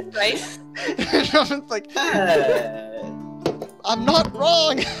 maybe he's right. And Robin's like, I'm not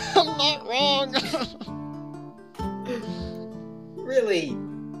wrong. I'm not wrong. Really?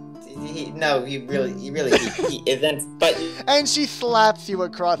 He isn't. But And she slaps you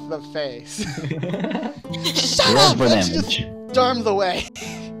across the face. Shut Roll up! for And she damage. just storms away.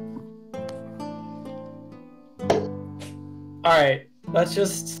 Alright, let's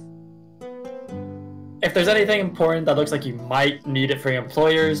just... If there's anything important that looks like you might need it for your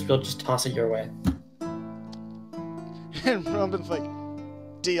employers, we'll just toss it your way. And Robin's like,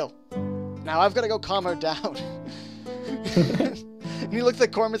 deal. Now I've got to go calm her down. And he looks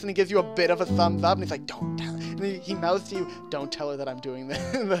at Cormus and he gives you a bit of a thumbs up and he's like, don't tell her. And he mouths to you, don't tell her that I'm doing this,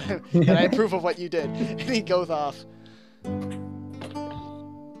 that I approve of what you did. And he goes off. Alright,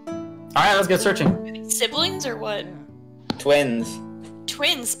 let's get searching. Siblings or what? twins.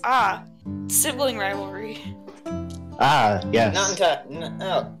 Twins. Ah, sibling rivalry. Ah, yes.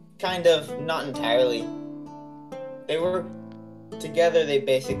 Kind of, not entirely. They work together. They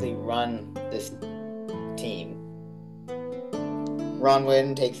basically run this team.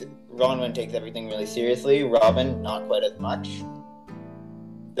 Ronwin takes everything really seriously. Robin, not quite as much.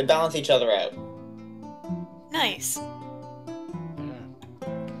 They balance each other out. Nice.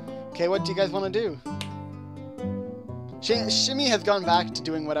 Okay, what do you guys want to do? Shimmy has gone back to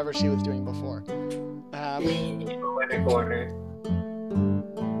doing whatever she was doing before. In a corner.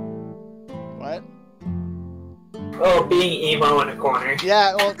 What? Oh, being emo in a corner.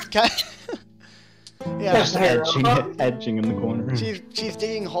 Yeah, well, yeah. Just edging in the corner. She's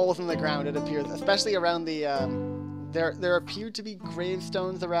digging holes in the ground. It appears, especially around the there appear to be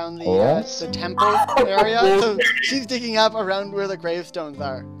gravestones around the temple area. So she's digging up around where the gravestones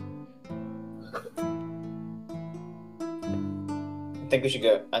are. I think we should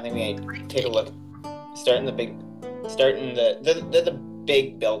go. I think we take a look. Start in the big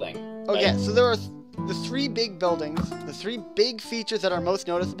building. Okay, so there are the three big buildings. The three big features that are most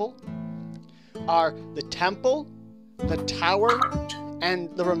noticeable are the temple, the tower, and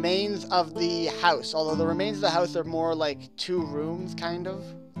the remains of the house. Although the remains of the house are more like 2 rooms, kind of,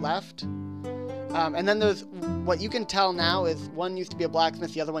 left. And then there's, what you can tell now is one used to be a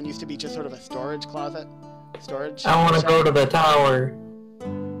blacksmith, the other one used to be just sort of a storage closet. Storage. I want to go to the tower.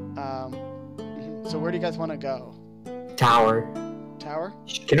 So where do you guys want to go? Tower. Tower?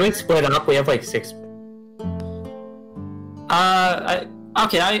 Can we split up? We have like 6.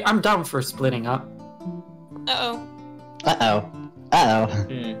 I'm down for splitting up. Uh-oh.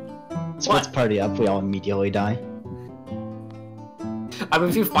 So let's party up. We all immediately die. I mean,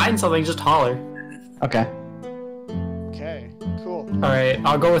 if you find something, just holler. Okay. Okay, cool. Alright,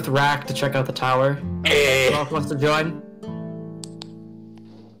 I'll go with Rack to check out the tower. Who else wants to join?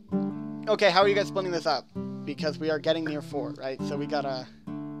 Okay, how are you guys splitting this up? Because we are getting near 4, right? So we gotta...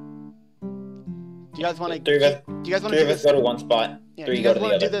 Do you guys want to... Do you guys want to do this? Go to one spot. Yeah, Three do you go guys to the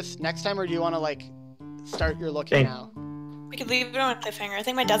want to do other. this next time, or do you want to, like, start your looking now? We could leave it on a cliffhanger. I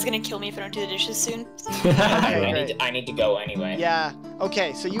think my dad's gonna kill me if I don't do the dishes soon. Okay, I need to go anyway. Yeah.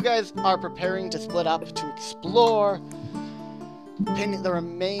 Okay, so you guys are preparing to split up to explore the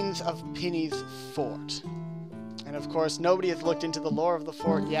remains of Penny's fort. And of course, nobody has looked into the lore of the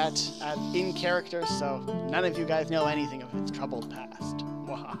fort yet, as in character, so none of you guys know anything of its troubled past.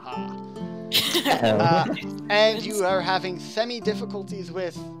 Wahaha. And you are having semi-difficulties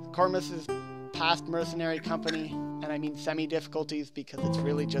with Cormus's past mercenary company, and I mean semi-difficulties because it's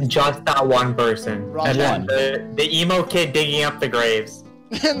really just that one person. Roger. And then the emo kid digging up the graves.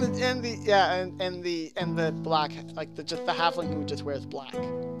 and the black, like just the halfling who just wears black.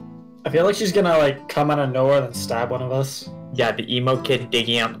 I feel like she's gonna, like, come out of nowhere and stab one of us. Yeah, the emo kid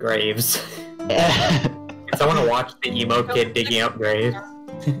digging up graves. Someone to watch the emo kid digging up graves.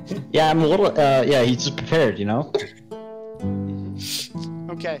 Yeah, I'm a little. Yeah, he's just prepared, you know.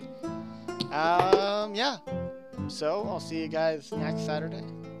 Okay. Yeah. So I'll see you guys next Saturday.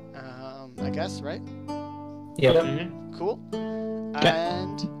 I guess, right? Yep. Cool.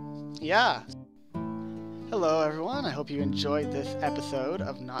 And yeah. Hello, everyone. I hope you enjoyed this episode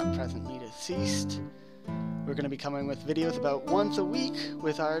of Not Presently Deceased. We're going to be coming with videos about once a week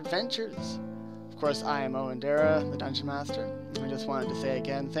with our adventures. Of course, I am Owen Dara, the Dungeon Master. I just wanted to say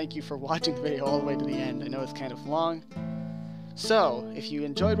again, thank you for watching the video all the way to the end. I know it's kind of long. So, if you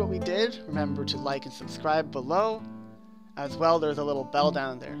enjoyed what we did, remember to like and subscribe below. As well, there's a little bell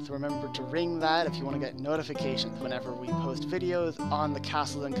down there, so remember to ring that if you want to get notifications whenever we post videos on the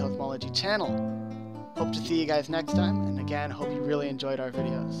Castles and Cosmology channel. Hope to see you guys next time, and again, hope you really enjoyed our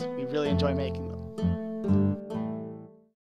videos. We really enjoy making them.